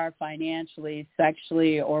you are financially,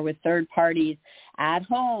 sexually, or with third parties at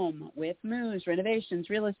home, with moves, renovations,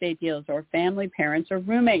 real estate deals, or family, parents, or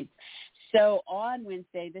roommates. So on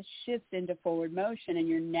Wednesday, this shifts into forward motion, and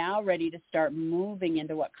you're now ready to start moving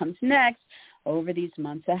into what comes next over these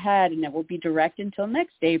months ahead, and it will be direct until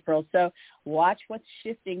next April. So watch what's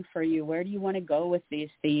shifting for you. Where do you want to go with these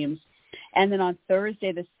themes? And then on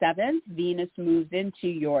Thursday the 7th, Venus moves into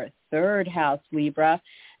your third house, Libra.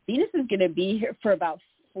 Venus is going to be here for about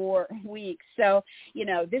 4 weeks. So,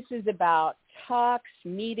 this is about talks,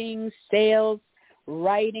 meetings, sales,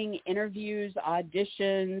 writing, interviews,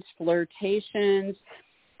 auditions, flirtations,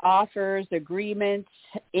 offers, agreements,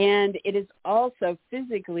 and it is also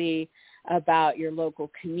physically about your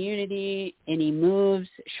local community, any moves,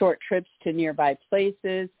 short trips to nearby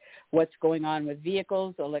places, what's going on with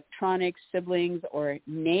vehicles, electronics, siblings, or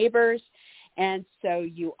neighbors. And so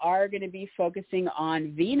you are going to be focusing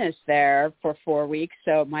on Venus there for 4 weeks.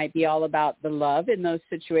 So it might be all about the love in those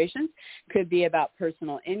situations. Could be about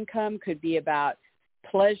personal income, could be about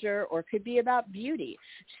pleasure, or could be about beauty.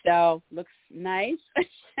 So looks nice.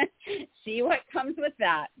 See what comes with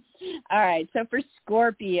that. All right. So for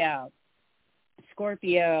Scorpio,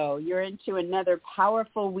 you're into another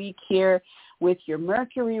powerful week here with your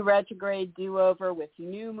Mercury retrograde do-over, with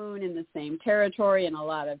new moon in the same territory, and a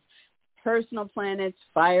lot of personal planets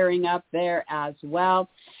firing up there as well.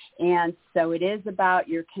 And so it is about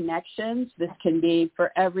your connections. This can be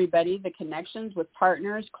for everybody, the connections with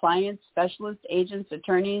partners, clients, specialists, agents,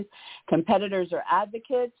 attorneys, competitors, or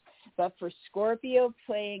advocates. But for Scorpio,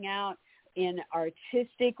 playing out in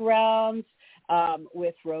artistic realms,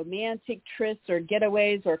 with romantic trysts or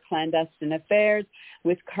getaways or clandestine affairs,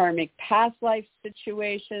 with karmic past life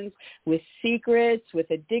situations, with secrets, with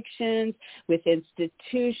addictions, with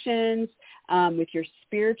institutions, with your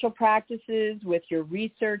spiritual practices, with your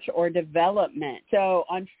research or development. So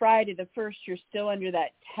on Friday the 1st, you're still under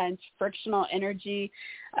that tense frictional energy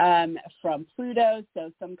from Pluto.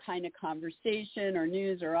 So some kind of conversation or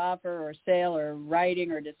news or offer or sale or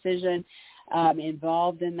writing or decision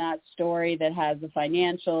involved in that story that has a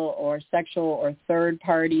financial or sexual or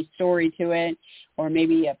third-party story to it, or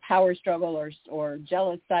maybe a power struggle or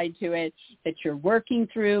jealous side to it that you're working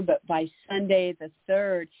through. But by Sunday the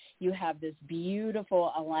 3rd, you have this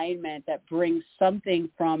beautiful alignment that brings something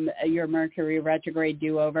from your Mercury retrograde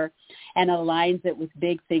do-over and aligns it with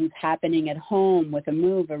big things happening at home, with a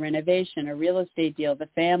move, a renovation, a real estate deal, the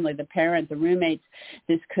family, the parent, the roommates.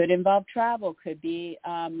 This could involve travel, could be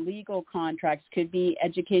legal contracts, could be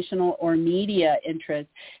educational or media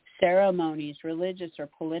interests, ceremonies, religious or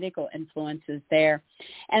political influences there.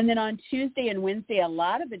 And then on Tuesday and Wednesday, a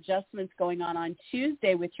lot of adjustments going on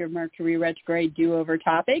Tuesday with your Mercury retrograde do-over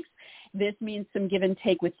topics. This means some give and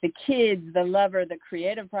take with the kids, the lover, the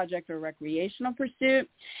creative project or recreational pursuit.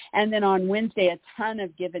 And then on Wednesday, a ton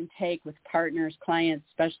of give and take with partners, clients,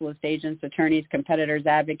 specialist agents, attorneys, competitors,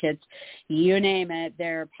 advocates, you name it.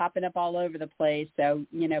 They're popping up all over the place. So,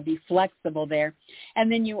 be flexible there.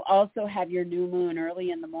 And then you also have your new moon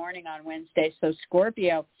early in the morning on Wednesday. So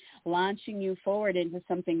Scorpio, launching you forward into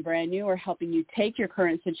something brand new or helping you take your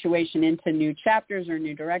current situation into new chapters or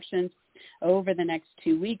new directions over the next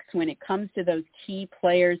 2 weeks when it comes to those key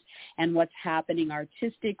players and what's happening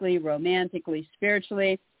artistically, romantically,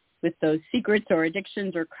 spiritually, with those secrets or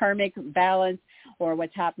addictions or karmic balance, or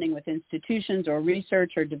what's happening with institutions or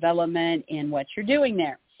research or development in what you're doing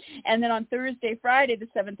there. And then on Thursday, Friday, the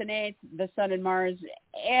 7th and 8th, the Sun and Mars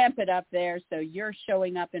amp it up there. So you're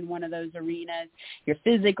showing up in one of those arenas. You're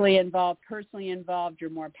physically involved, personally involved. You're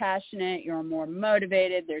more passionate. You're more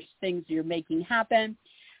motivated. There's things you're making happen.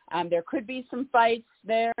 There could be some fights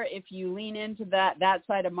there if you lean into that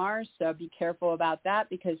side of Mars. So be careful about that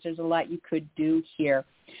because there's a lot you could do here.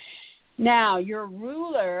 Now, your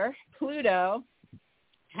ruler, Pluto,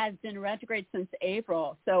 has been retrograde since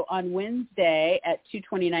April. So on Wednesday at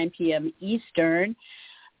 2:29 p.m. Eastern,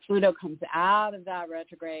 Pluto comes out of that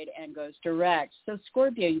retrograde and goes direct. So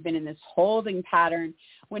Scorpio, you've been in this holding pattern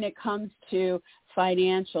when it comes to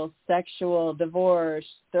financial, sexual, divorce,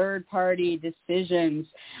 third-party decisions,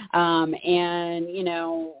 and,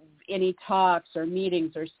 any talks or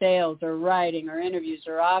meetings or sales or writing or interviews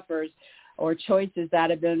or offers or choices that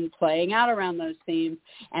have been playing out around those themes.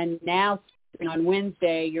 And now on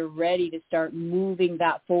Wednesday, you're ready to start moving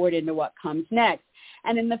that forward into what comes next.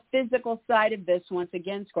 And in the physical side of this, once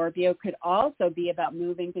again, Scorpio could also be about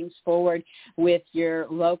moving things forward with your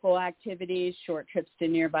local activities, short trips to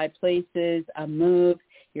nearby places, a move,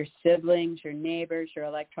 your siblings, your neighbors, your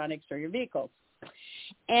electronics, or your vehicles.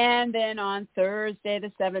 And then on Thursday,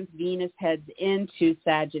 the 7th, Venus heads into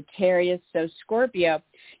Sagittarius. So Scorpio,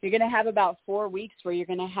 you're going to have about 4 weeks where you're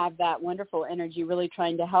going to have that wonderful energy really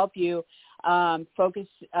trying to help you focus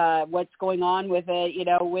what's going on with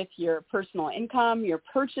it, with your personal income, your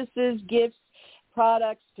purchases, gifts,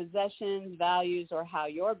 products, possessions, values, or how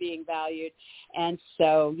you're being valued. And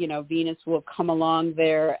so, Venus will come along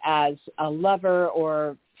there as a lover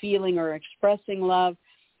or feeling or expressing love,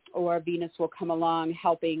 or Venus will come along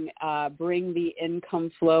helping bring the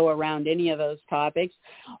income flow around any of those topics,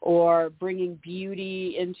 or bringing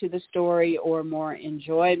beauty into the story or more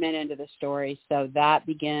enjoyment into the story. So that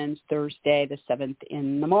begins Thursday, the 7th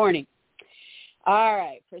in the morning. All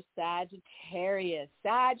right, for Sagittarius.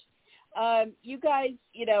 You guys,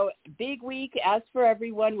 big week as for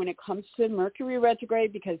everyone when it comes to Mercury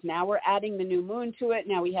retrograde, because now we're adding the new moon to it.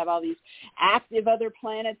 Now we have all these active other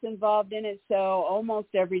planets involved in it. So almost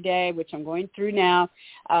every day, which I'm going through now,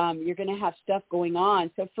 you're going to have stuff going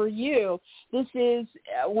on. So for you, this is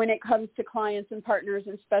when it comes to clients and partners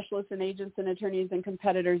and specialists and agents and attorneys and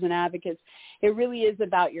competitors and advocates, it really is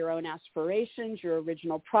about your own aspirations, your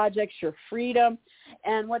original projects, your freedom,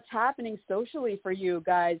 and what's happening socially for you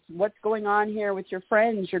guys, what's going on here with your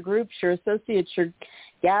friends, your groups, your associates, your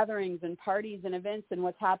gatherings and parties and events, and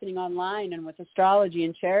what's happening online and with astrology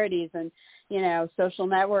and charities and, social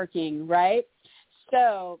networking, right?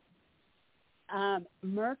 So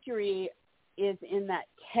Mercury is in that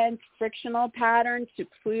tense frictional pattern to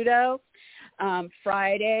Pluto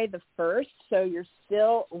Friday the 1st. So you're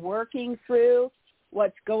still working through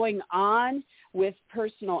what's going on with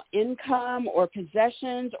personal income or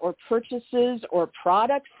possessions or purchases or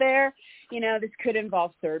products there. This could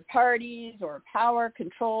involve third parties or power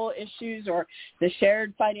control issues or the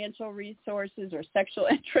shared financial resources or sexual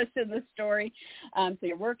interest in the story. So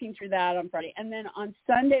you're working through that on Friday. And then on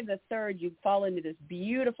Sunday the 3rd, you fall into this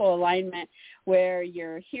beautiful alignment where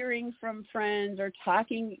you're hearing from friends or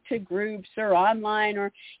talking to groups or online,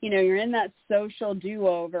 or, you're in that social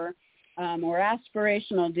do-over. Or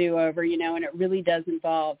aspirational do-over, and it really does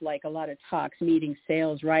involve like a lot of talks, meetings,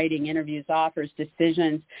 sales, writing, interviews, offers,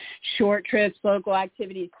 decisions, short trips, local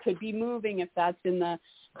activities, could be moving if that's in the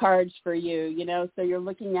cards for you, so you're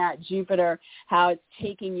looking at Jupiter, how it's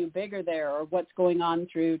taking you bigger there, or what's going on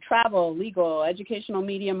through travel, legal, educational,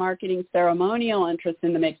 media, marketing, ceremonial interest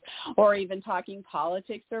in the mix, or even talking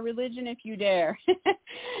politics or religion if you dare.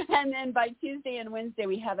 And then by Tuesday and Wednesday,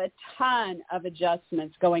 we have a ton of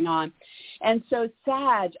adjustments going on. And so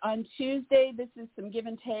Sag, on Tuesday, this is some give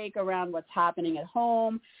and take around what's happening at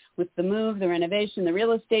home, with the move, the renovation, the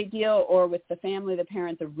real estate deal, or with the family, the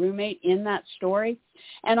parent, the roommate in that story.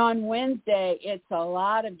 And on Wednesday, it's a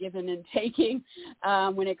lot of giving and taking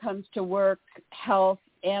when it comes to work, health,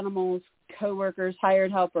 animals, coworkers,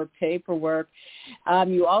 hired help, or paperwork.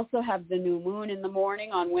 You also have the new moon in the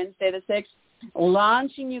morning on Wednesday the 6th,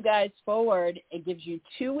 launching you guys forward. It gives you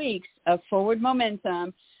 2 weeks of forward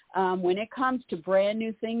momentum when it comes to brand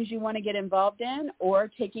new things you want to get involved in,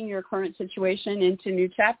 or taking your current situation into new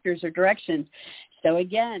chapters or directions. So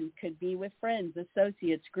again, could be with friends,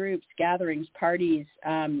 associates, groups, gatherings, parties,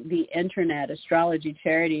 the internet, astrology,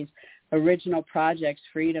 charities, original projects,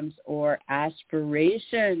 freedoms, or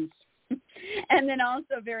aspirations. And then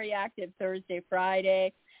also very active Thursday,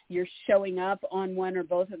 Friday. You're showing up on one or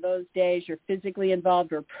both of those days. You're physically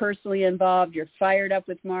involved or personally involved. You're fired up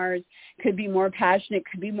with Mars. Could be more passionate,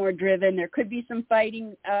 could be more driven. There could be some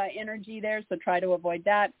fighting energy there, so try to avoid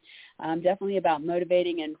that. Definitely about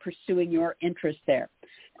motivating and pursuing your interests there.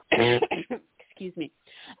 Excuse me.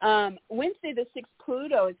 Wednesday the 6th,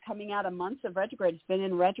 Pluto is coming out of months of retrograde. It's been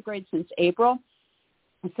in retrograde since April.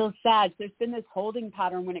 So Sag, there's been this holding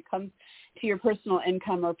pattern when it comes to your personal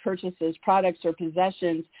income or purchases, products or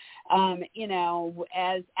possessions,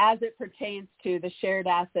 as it pertains to the shared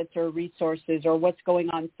assets or resources, or what's going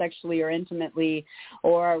on sexually or intimately,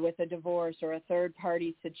 or with a divorce or a third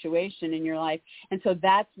party situation in your life. And so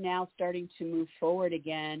that's now starting to move forward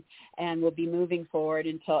again, and will be moving forward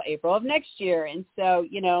until April of next year. And so,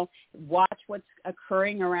 watch what's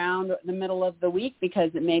occurring around the middle of the week,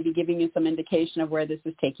 because it may be giving you some indication of where this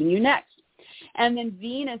is taking you next. And then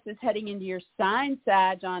Venus is heading into your sign,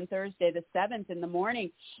 Sag, on Thursday the 7th in the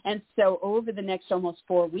morning. And so over the next almost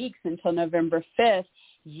 4 weeks until November 5th,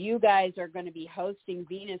 you guys are going to be hosting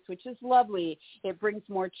Venus, which is lovely. It brings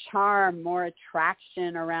more charm, more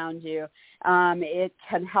attraction around you. It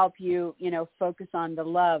can help you, focus on the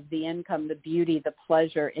love, the income, the beauty, the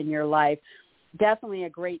pleasure in your life. Definitely a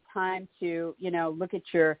great time to, look at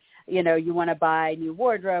your, you want to buy a new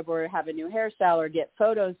wardrobe or have a new hairstyle or get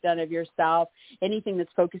photos done of yourself, anything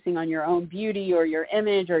that's focusing on your own beauty or your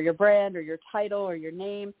image or your brand or your title or your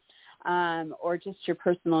name, or just your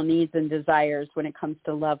personal needs and desires when it comes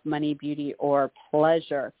to love, money, beauty, or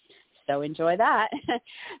pleasure. So enjoy that.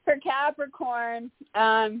 For Capricorn,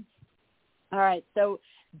 all right, so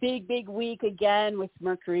big week again with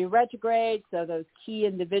Mercury retrograde. So those key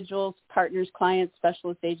individuals, partners, clients,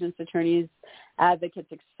 specialists, agents, attorneys, advocates,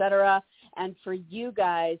 etc. And for you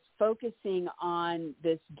guys, focusing on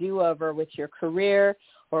this do-over with your career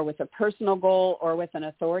or with a personal goal or with an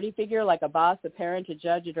authority figure like a boss, a parent, a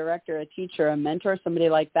judge, a director, a teacher, a mentor, somebody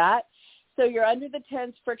like that. So you're under the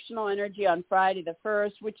tense frictional energy on Friday the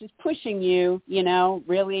 1st, which is pushing you,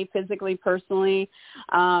 really physically, personally.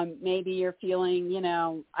 Maybe you're feeling,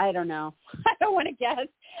 I don't know. I don't want to guess.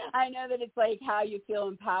 I know that it's like how you feel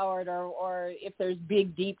empowered, or if there's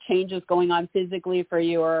big, deep changes going on physically for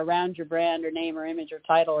you or around your brand or name or image or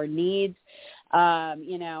title or needs.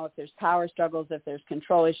 If there's power struggles, if there's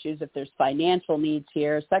control issues, if there's financial needs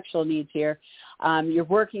here, sexual needs here, you're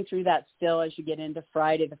working through that still as you get into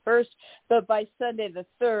Friday the 1st. But by Sunday the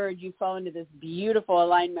 3rd, you fall into this beautiful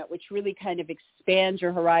alignment, which really kind of expands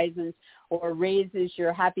your horizons or raises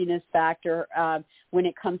your happiness factor when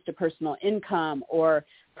it comes to personal income or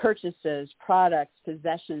purchases, products,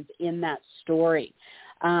 possessions in that story.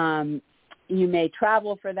 You may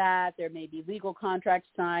travel for that. There may be legal contracts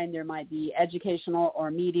signed. There might be educational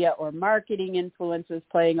or media or marketing influences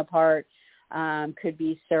playing a part. Could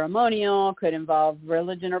be ceremonial, could involve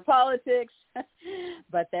religion or politics.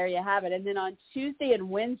 But there you have it. And then on Tuesday and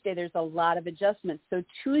Wednesday, there's a lot of adjustments. So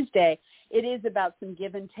Tuesday, it is about some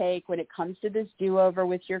give and take when it comes to this do-over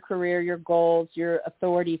with your career, your goals, your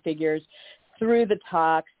authority figures. through the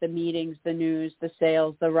talks, the meetings, the news, the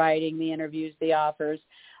sales, the writing, the interviews, the offers.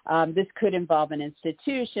 This could involve an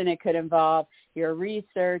institution. It could involve your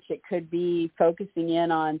research. It could be focusing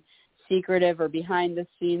in on secretive or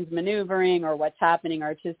behind-the-scenes maneuvering or what's happening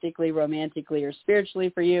artistically, romantically, or spiritually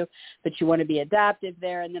for you, but you want to be adaptive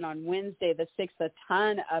there. And then on Wednesday, the 6th, a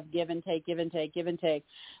ton of give and take, give and take, give and take.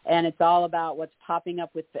 And it's all about what's popping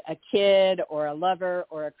up with a kid or a lover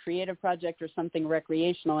or a creative project or something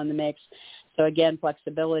recreational in the mix. So, again,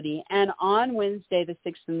 flexibility. And on Wednesday, the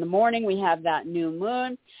 6th in the morning, we have that new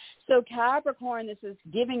moon. So Capricorn, this is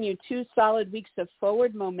giving you 2 solid weeks of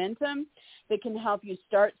forward momentum that can help you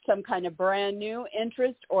start some kind of brand new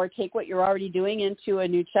interest or take what you're already doing into a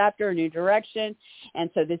new chapter, a new direction. And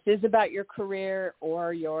so this is about your career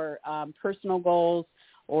or your personal goals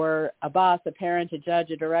or a boss, a parent, a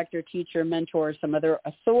judge, a director, teacher, mentor, some other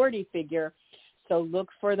authority figure. So look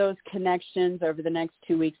for those connections over the next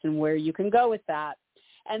 2 weeks and where you can go with that.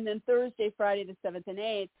 And then Thursday, Friday, the 7th and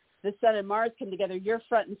 8th, the Sun and Mars come together. You're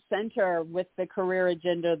front and center with the career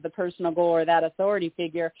agenda, the personal goal, or that authority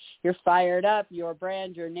figure. You're fired up. Your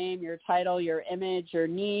brand, your name, your title, your image, your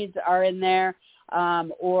needs are in there,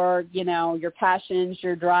 or, you know, your passions,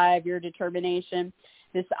 your drive, your determination.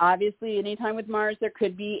 This obviously, anytime with Mars, there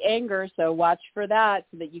could be anger, so watch for that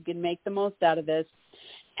so that you can make the most out of this.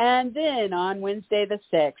 And then on Wednesday the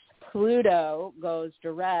 6th, Pluto goes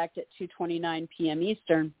direct at 2:29 p.m.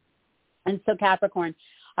 Eastern. And so Capricorn,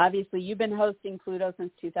 obviously, you've been hosting Pluto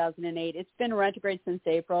since 2008. It's been retrograde since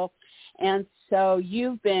April. And so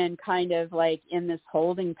you've been kind of like in this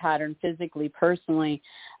holding pattern physically, personally,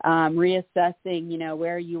 reassessing, you know,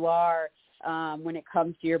 where you are when it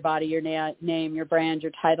comes to your body, your name, your brand,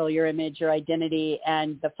 your title, your image, your identity,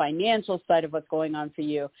 and the financial side of what's going on for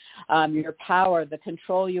you, your power, the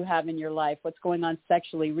control you have in your life, what's going on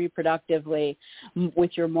sexually, reproductively, with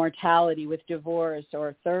your mortality, with divorce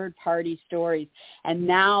or third-party stories. And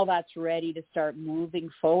now that's ready to start moving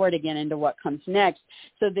forward again into what comes next.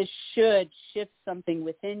 So this should shift something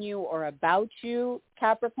within you or about you,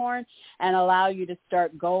 Capricorn, and allow you to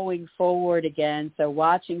start going forward again. So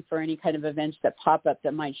watching for any kind of events that pop up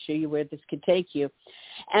that might show you where this could take you.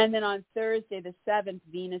 And then on Thursday, the 7th,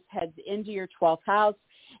 Venus heads into your 12th house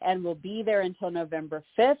and will be there until November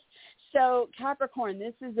 5th. So Capricorn,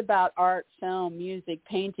 this is about art, film, music,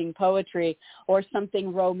 painting, poetry, or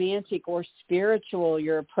something romantic or spiritual.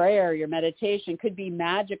 Your prayer, your meditation could be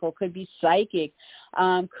magical, could be psychic,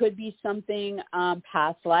 could be something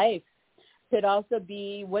past life. Could also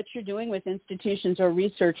be what you're doing with institutions or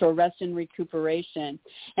research or rest and recuperation.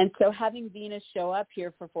 And so having Venus show up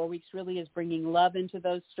here for 4 weeks really is bringing love into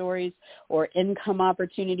those stories, or income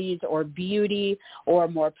opportunities, or beauty, or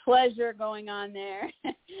more pleasure going on there.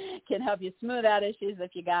 Can help you smooth out issues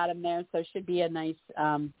if you got them there. So it should be a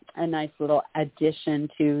nice little addition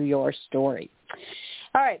to your story.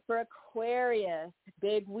 All right, for Aquarius,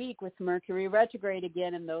 big week with Mercury retrograde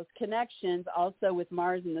again, and those connections also with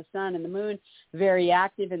Mars and the Sun and the Moon, very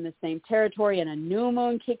active in the same territory, and a new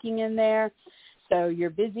moon kicking in there. So you're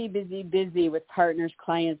busy, busy, busy with partners,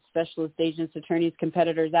 clients, specialist agents, attorneys,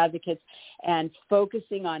 competitors, advocates, and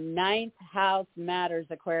focusing on ninth house matters,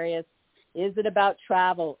 Aquarius. Is it about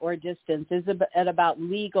travel or distance? Is it about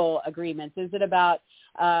legal agreements? Is it about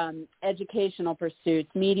educational pursuits,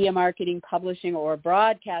 media marketing, publishing, or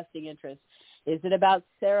broadcasting interests? Is it about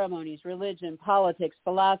ceremonies, religion, politics,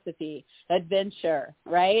 philosophy, adventure,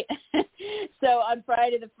 right? So on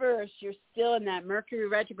Friday the 1st, you're still in that Mercury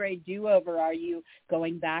retrograde do-over. Are you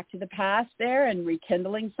going back to the past there and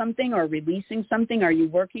rekindling something or releasing something? Are you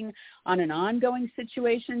working on an ongoing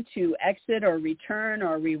situation to exit or return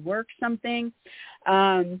or rework something?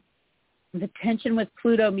 The tension with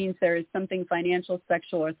Pluto means there is something financial,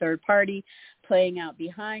 sexual, or third party playing out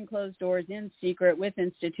behind closed doors in secret with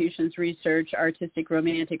institutions, research, artistic,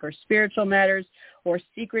 romantic, or spiritual matters, or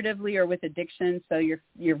secretively or with addiction. So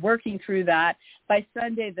you're working through that. By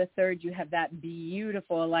Sunday the 3rd, you have that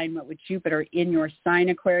beautiful alignment with Jupiter in your sign,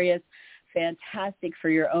 Aquarius. Fantastic for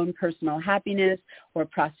your own personal happiness or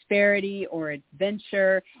prosperity or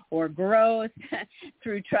adventure or growth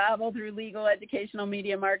through travel, through legal, educational,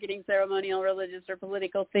 media, marketing, ceremonial, religious, or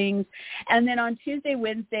political things. And then on Tuesday,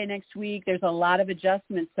 Wednesday next week, there's a lot of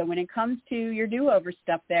adjustments. So when it comes to your do-over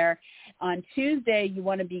stuff there, on Tuesday, you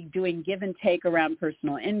want to be doing give and take around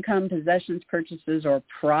personal income, possessions, purchases, or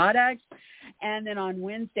products. And then on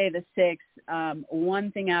Wednesday the 6th,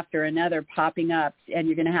 one thing after another popping up, and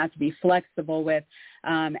you're going to have to be flexible with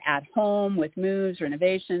at home, with moves,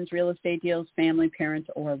 renovations, real estate deals, family, parents,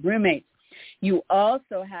 or roommates. You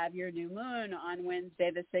also have your new moon on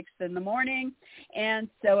Wednesday the 6th in the morning. And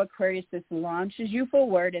so Aquarius, this launches you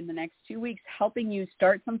forward in the next 2 weeks, helping you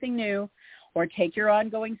start something new or take your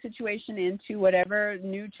ongoing situation into whatever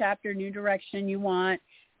new chapter, new direction you want,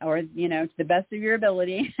 or, to the best of your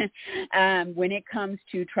ability, when it comes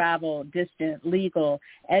to travel, distant, legal,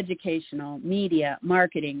 educational, media,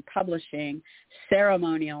 marketing, publishing,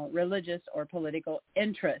 ceremonial, religious, or political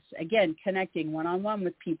interests. Again, connecting one-on-one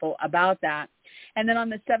with people about that. And then on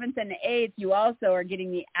the 7th and the 8th, you also are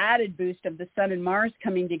getting the added boost of the Sun and Mars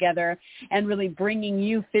coming together and really bringing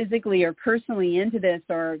you physically or personally into this,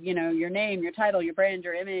 or, your name, your title, your brand,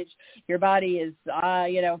 your image, your body is,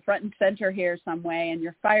 front and center here some way, and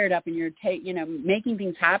you're fired up and you're, making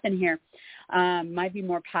things happen here. Might be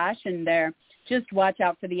more passion there. Just watch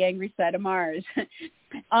out for the angry side of Mars.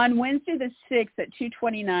 On Wednesday the 6th at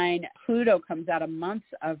 2:29, Pluto comes out of months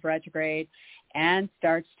of retrograde and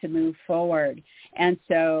starts to move forward. And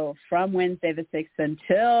so from Wednesday the 6th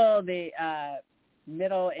until the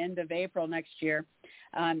end of April next year,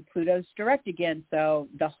 Pluto's direct again. So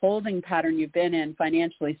the holding pattern you've been in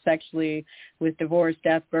financially, sexually, with divorce,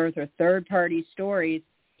 death, birth, or third-party stories,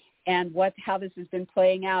 and how this has been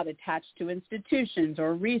playing out attached to institutions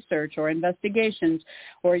or research or investigations,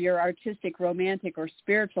 or your artistic, romantic, or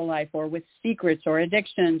spiritual life, or with secrets or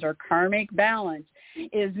addictions or karmic balance,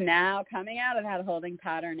 is now coming out of that holding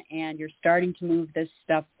pattern, and you're starting to move this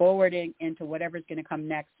stuff forward into whatever's going to come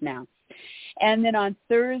next now. And then on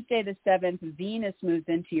Thursday the 7th, Venus moves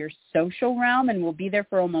into your social realm and will be there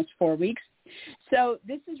for almost 4 weeks. So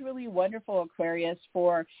this is really wonderful, Aquarius,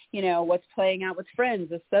 for, what's playing out with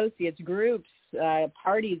friends, associates, groups,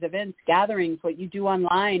 parties, events, gatherings, what you do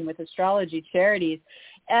online with astrology, charities,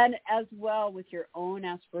 and as well with your own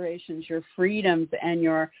aspirations, your freedoms, and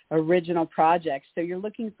your original projects. So you're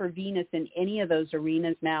looking for Venus in any of those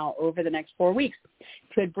arenas now over the next 4 weeks.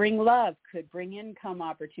 Could bring love, could bring income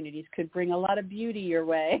opportunities, could bring a lot of beauty your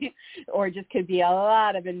way, or just could be a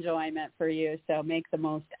lot of enjoyment for you. So make the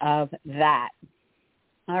most of that.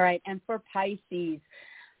 All right, and for Pisces,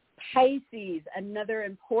 another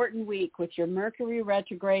important week with your Mercury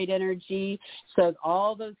retrograde energy. So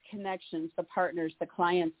all those connections, the partners, the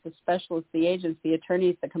clients, the specialists, the agents, the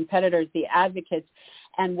attorneys, the competitors, the advocates,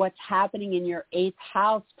 and what's happening in your 8th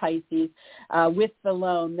house, Pisces, with the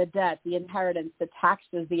loan, the debt, the inheritance, the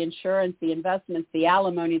taxes, the insurance, the investments, the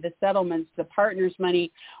alimony, the settlements, the partner's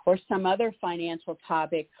money, or some other financial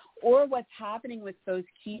topic, or what's happening with those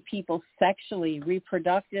key people sexually,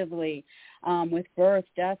 reproductively, with birth,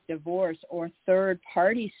 death, divorce, or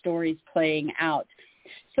third-party stories playing out.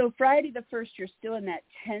 So Friday the 1st, you're still in that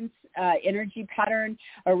tense energy pattern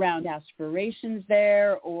around aspirations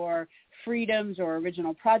there, or freedoms or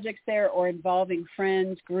original projects there, or involving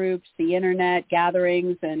friends, groups, the internet,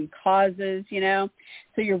 gatherings, and causes,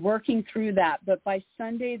 So you're working through that. But by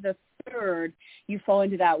Sunday the 3rd, you fall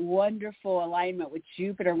into that wonderful alignment with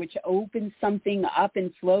Jupiter, which opens something up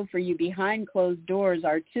and flow for you behind closed doors,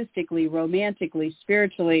 artistically, romantically,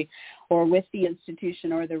 spiritually, or with the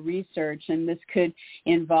institution or the research. And this could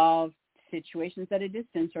involve situations at a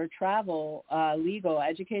distance, or travel, legal,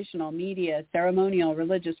 educational, media, ceremonial,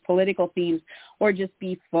 religious, political themes, or just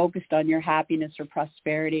be focused on your happiness or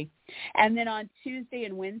prosperity. And then on Tuesday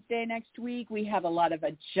and Wednesday next week, we have a lot of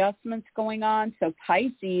adjustments going on. So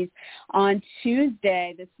Pisces, on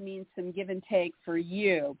Tuesday, this means some give and take for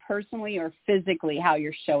you personally or physically, how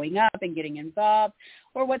you're showing up and getting involved,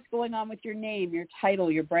 or what's going on with your name, your title,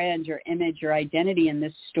 your brand, your image, your identity in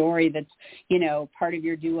this story that's, part of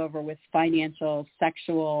your do-over with financial,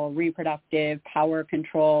 sexual, reproductive, power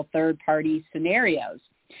control, third-party scenarios.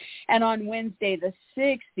 And on Wednesday the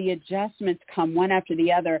 6th, the adjustments come one after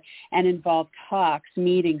the other and involve talks,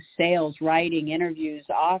 meetings, sales, writing, interviews,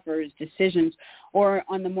 offers, decisions, or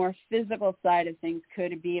on the more physical side of things,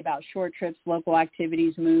 could it be about short trips, local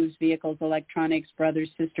activities, moves, vehicles, electronics, brothers,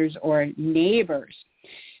 sisters, or neighbors.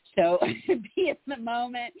 So be in the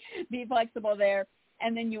moment, be flexible there.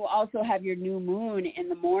 And then you also have your new moon in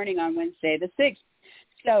the morning on Wednesday the 6th.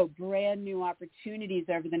 So brand new opportunities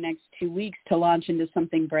over the next 2 weeks to launch into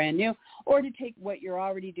something brand new, or to take what you're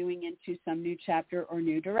already doing into some new chapter or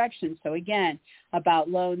new direction. So again, about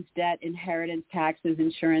loans, debt, inheritance, taxes,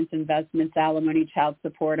 insurance, investments, alimony, child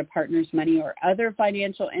support, a partner's money, or other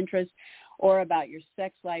financial interests, or about your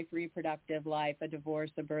sex life, reproductive life, a divorce,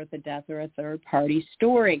 a birth, a death, or a third-party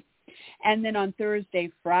story. And then on Thursday,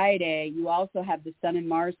 Friday, you also have the Sun and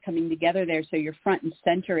Mars coming together there, so you're front and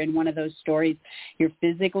center in one of those stories. You're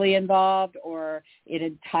physically involved, or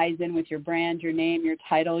it ties in with your brand, your name, your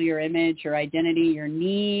title, your image, your identity, your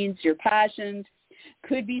needs, your passions.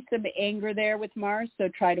 Could be some anger there with Mars, so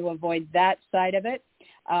try to avoid that side of it,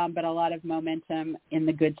 but a lot of momentum in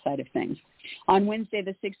the good side of things. On Wednesday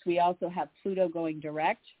the 6th, we also have Pluto going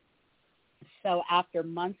direct. So after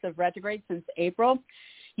months of retrograde since April,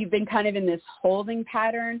 you've been kind of in this holding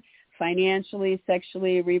pattern, financially,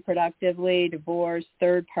 sexually, reproductively, divorce,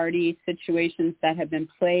 third-party situations that have been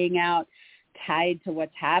playing out, tied to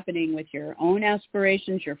what's happening with your own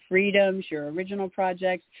aspirations, your freedoms, your original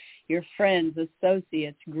projects, your friends,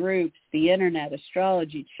 associates, groups, the internet,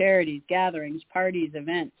 astrology, charities, gatherings, parties,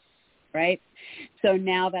 events, right? So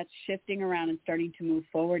now that's shifting around and starting to move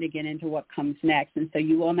forward again into what comes next. And so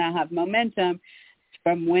you will now have momentum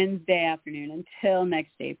from Wednesday afternoon until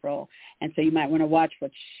next April. And so you might want to watch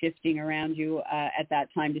what's shifting around you at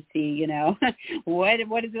that time to see, what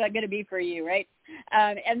is that going to be for you, right?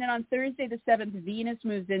 And then on Thursday the 7th, Venus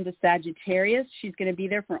moves into Sagittarius. She's going to be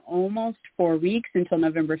there for almost 4 weeks until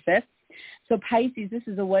November 5th. So Pisces, this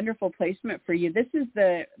is a wonderful placement for you. This is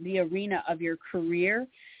the arena of your career,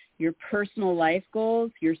 your personal life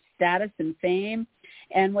goals, your status and fame,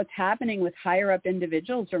 and what's happening with higher up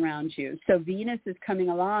individuals around you. So Venus is coming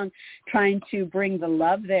along trying to bring the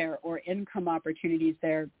love there, or income opportunities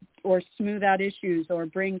there, or smooth out issues, or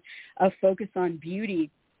bring a focus on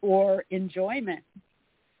beauty or enjoyment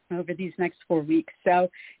over these next 4 weeks.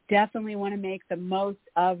 So definitely want to make the most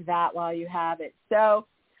of that while you have it. So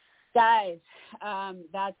guys,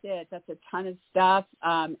 that's it. That's a ton of stuff.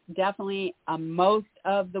 Definitely most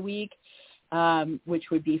of the week, which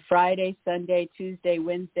would be Friday, Sunday, Tuesday,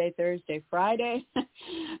 Wednesday, Thursday, Friday,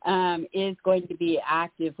 is going to be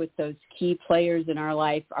active with those key players in our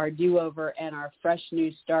life, our do-over and our fresh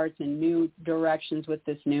new starts and new directions with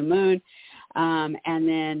this new moon. And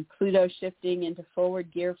then Pluto shifting into forward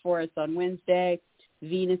gear for us on Wednesday,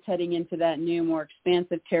 Venus heading into that new, more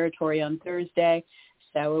expansive territory on Thursday.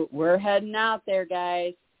 So we're heading out there,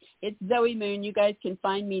 guys. It's Zoe Moon. You guys can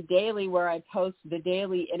find me daily where I post the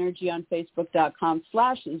daily energy on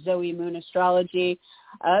Facebook.com/Zoe Moon Astrology.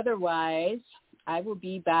 Otherwise, I will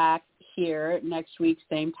be back here next week,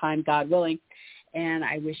 same time, God willing. And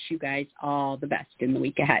I wish you guys all the best in the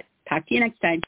week ahead. Talk to you next time.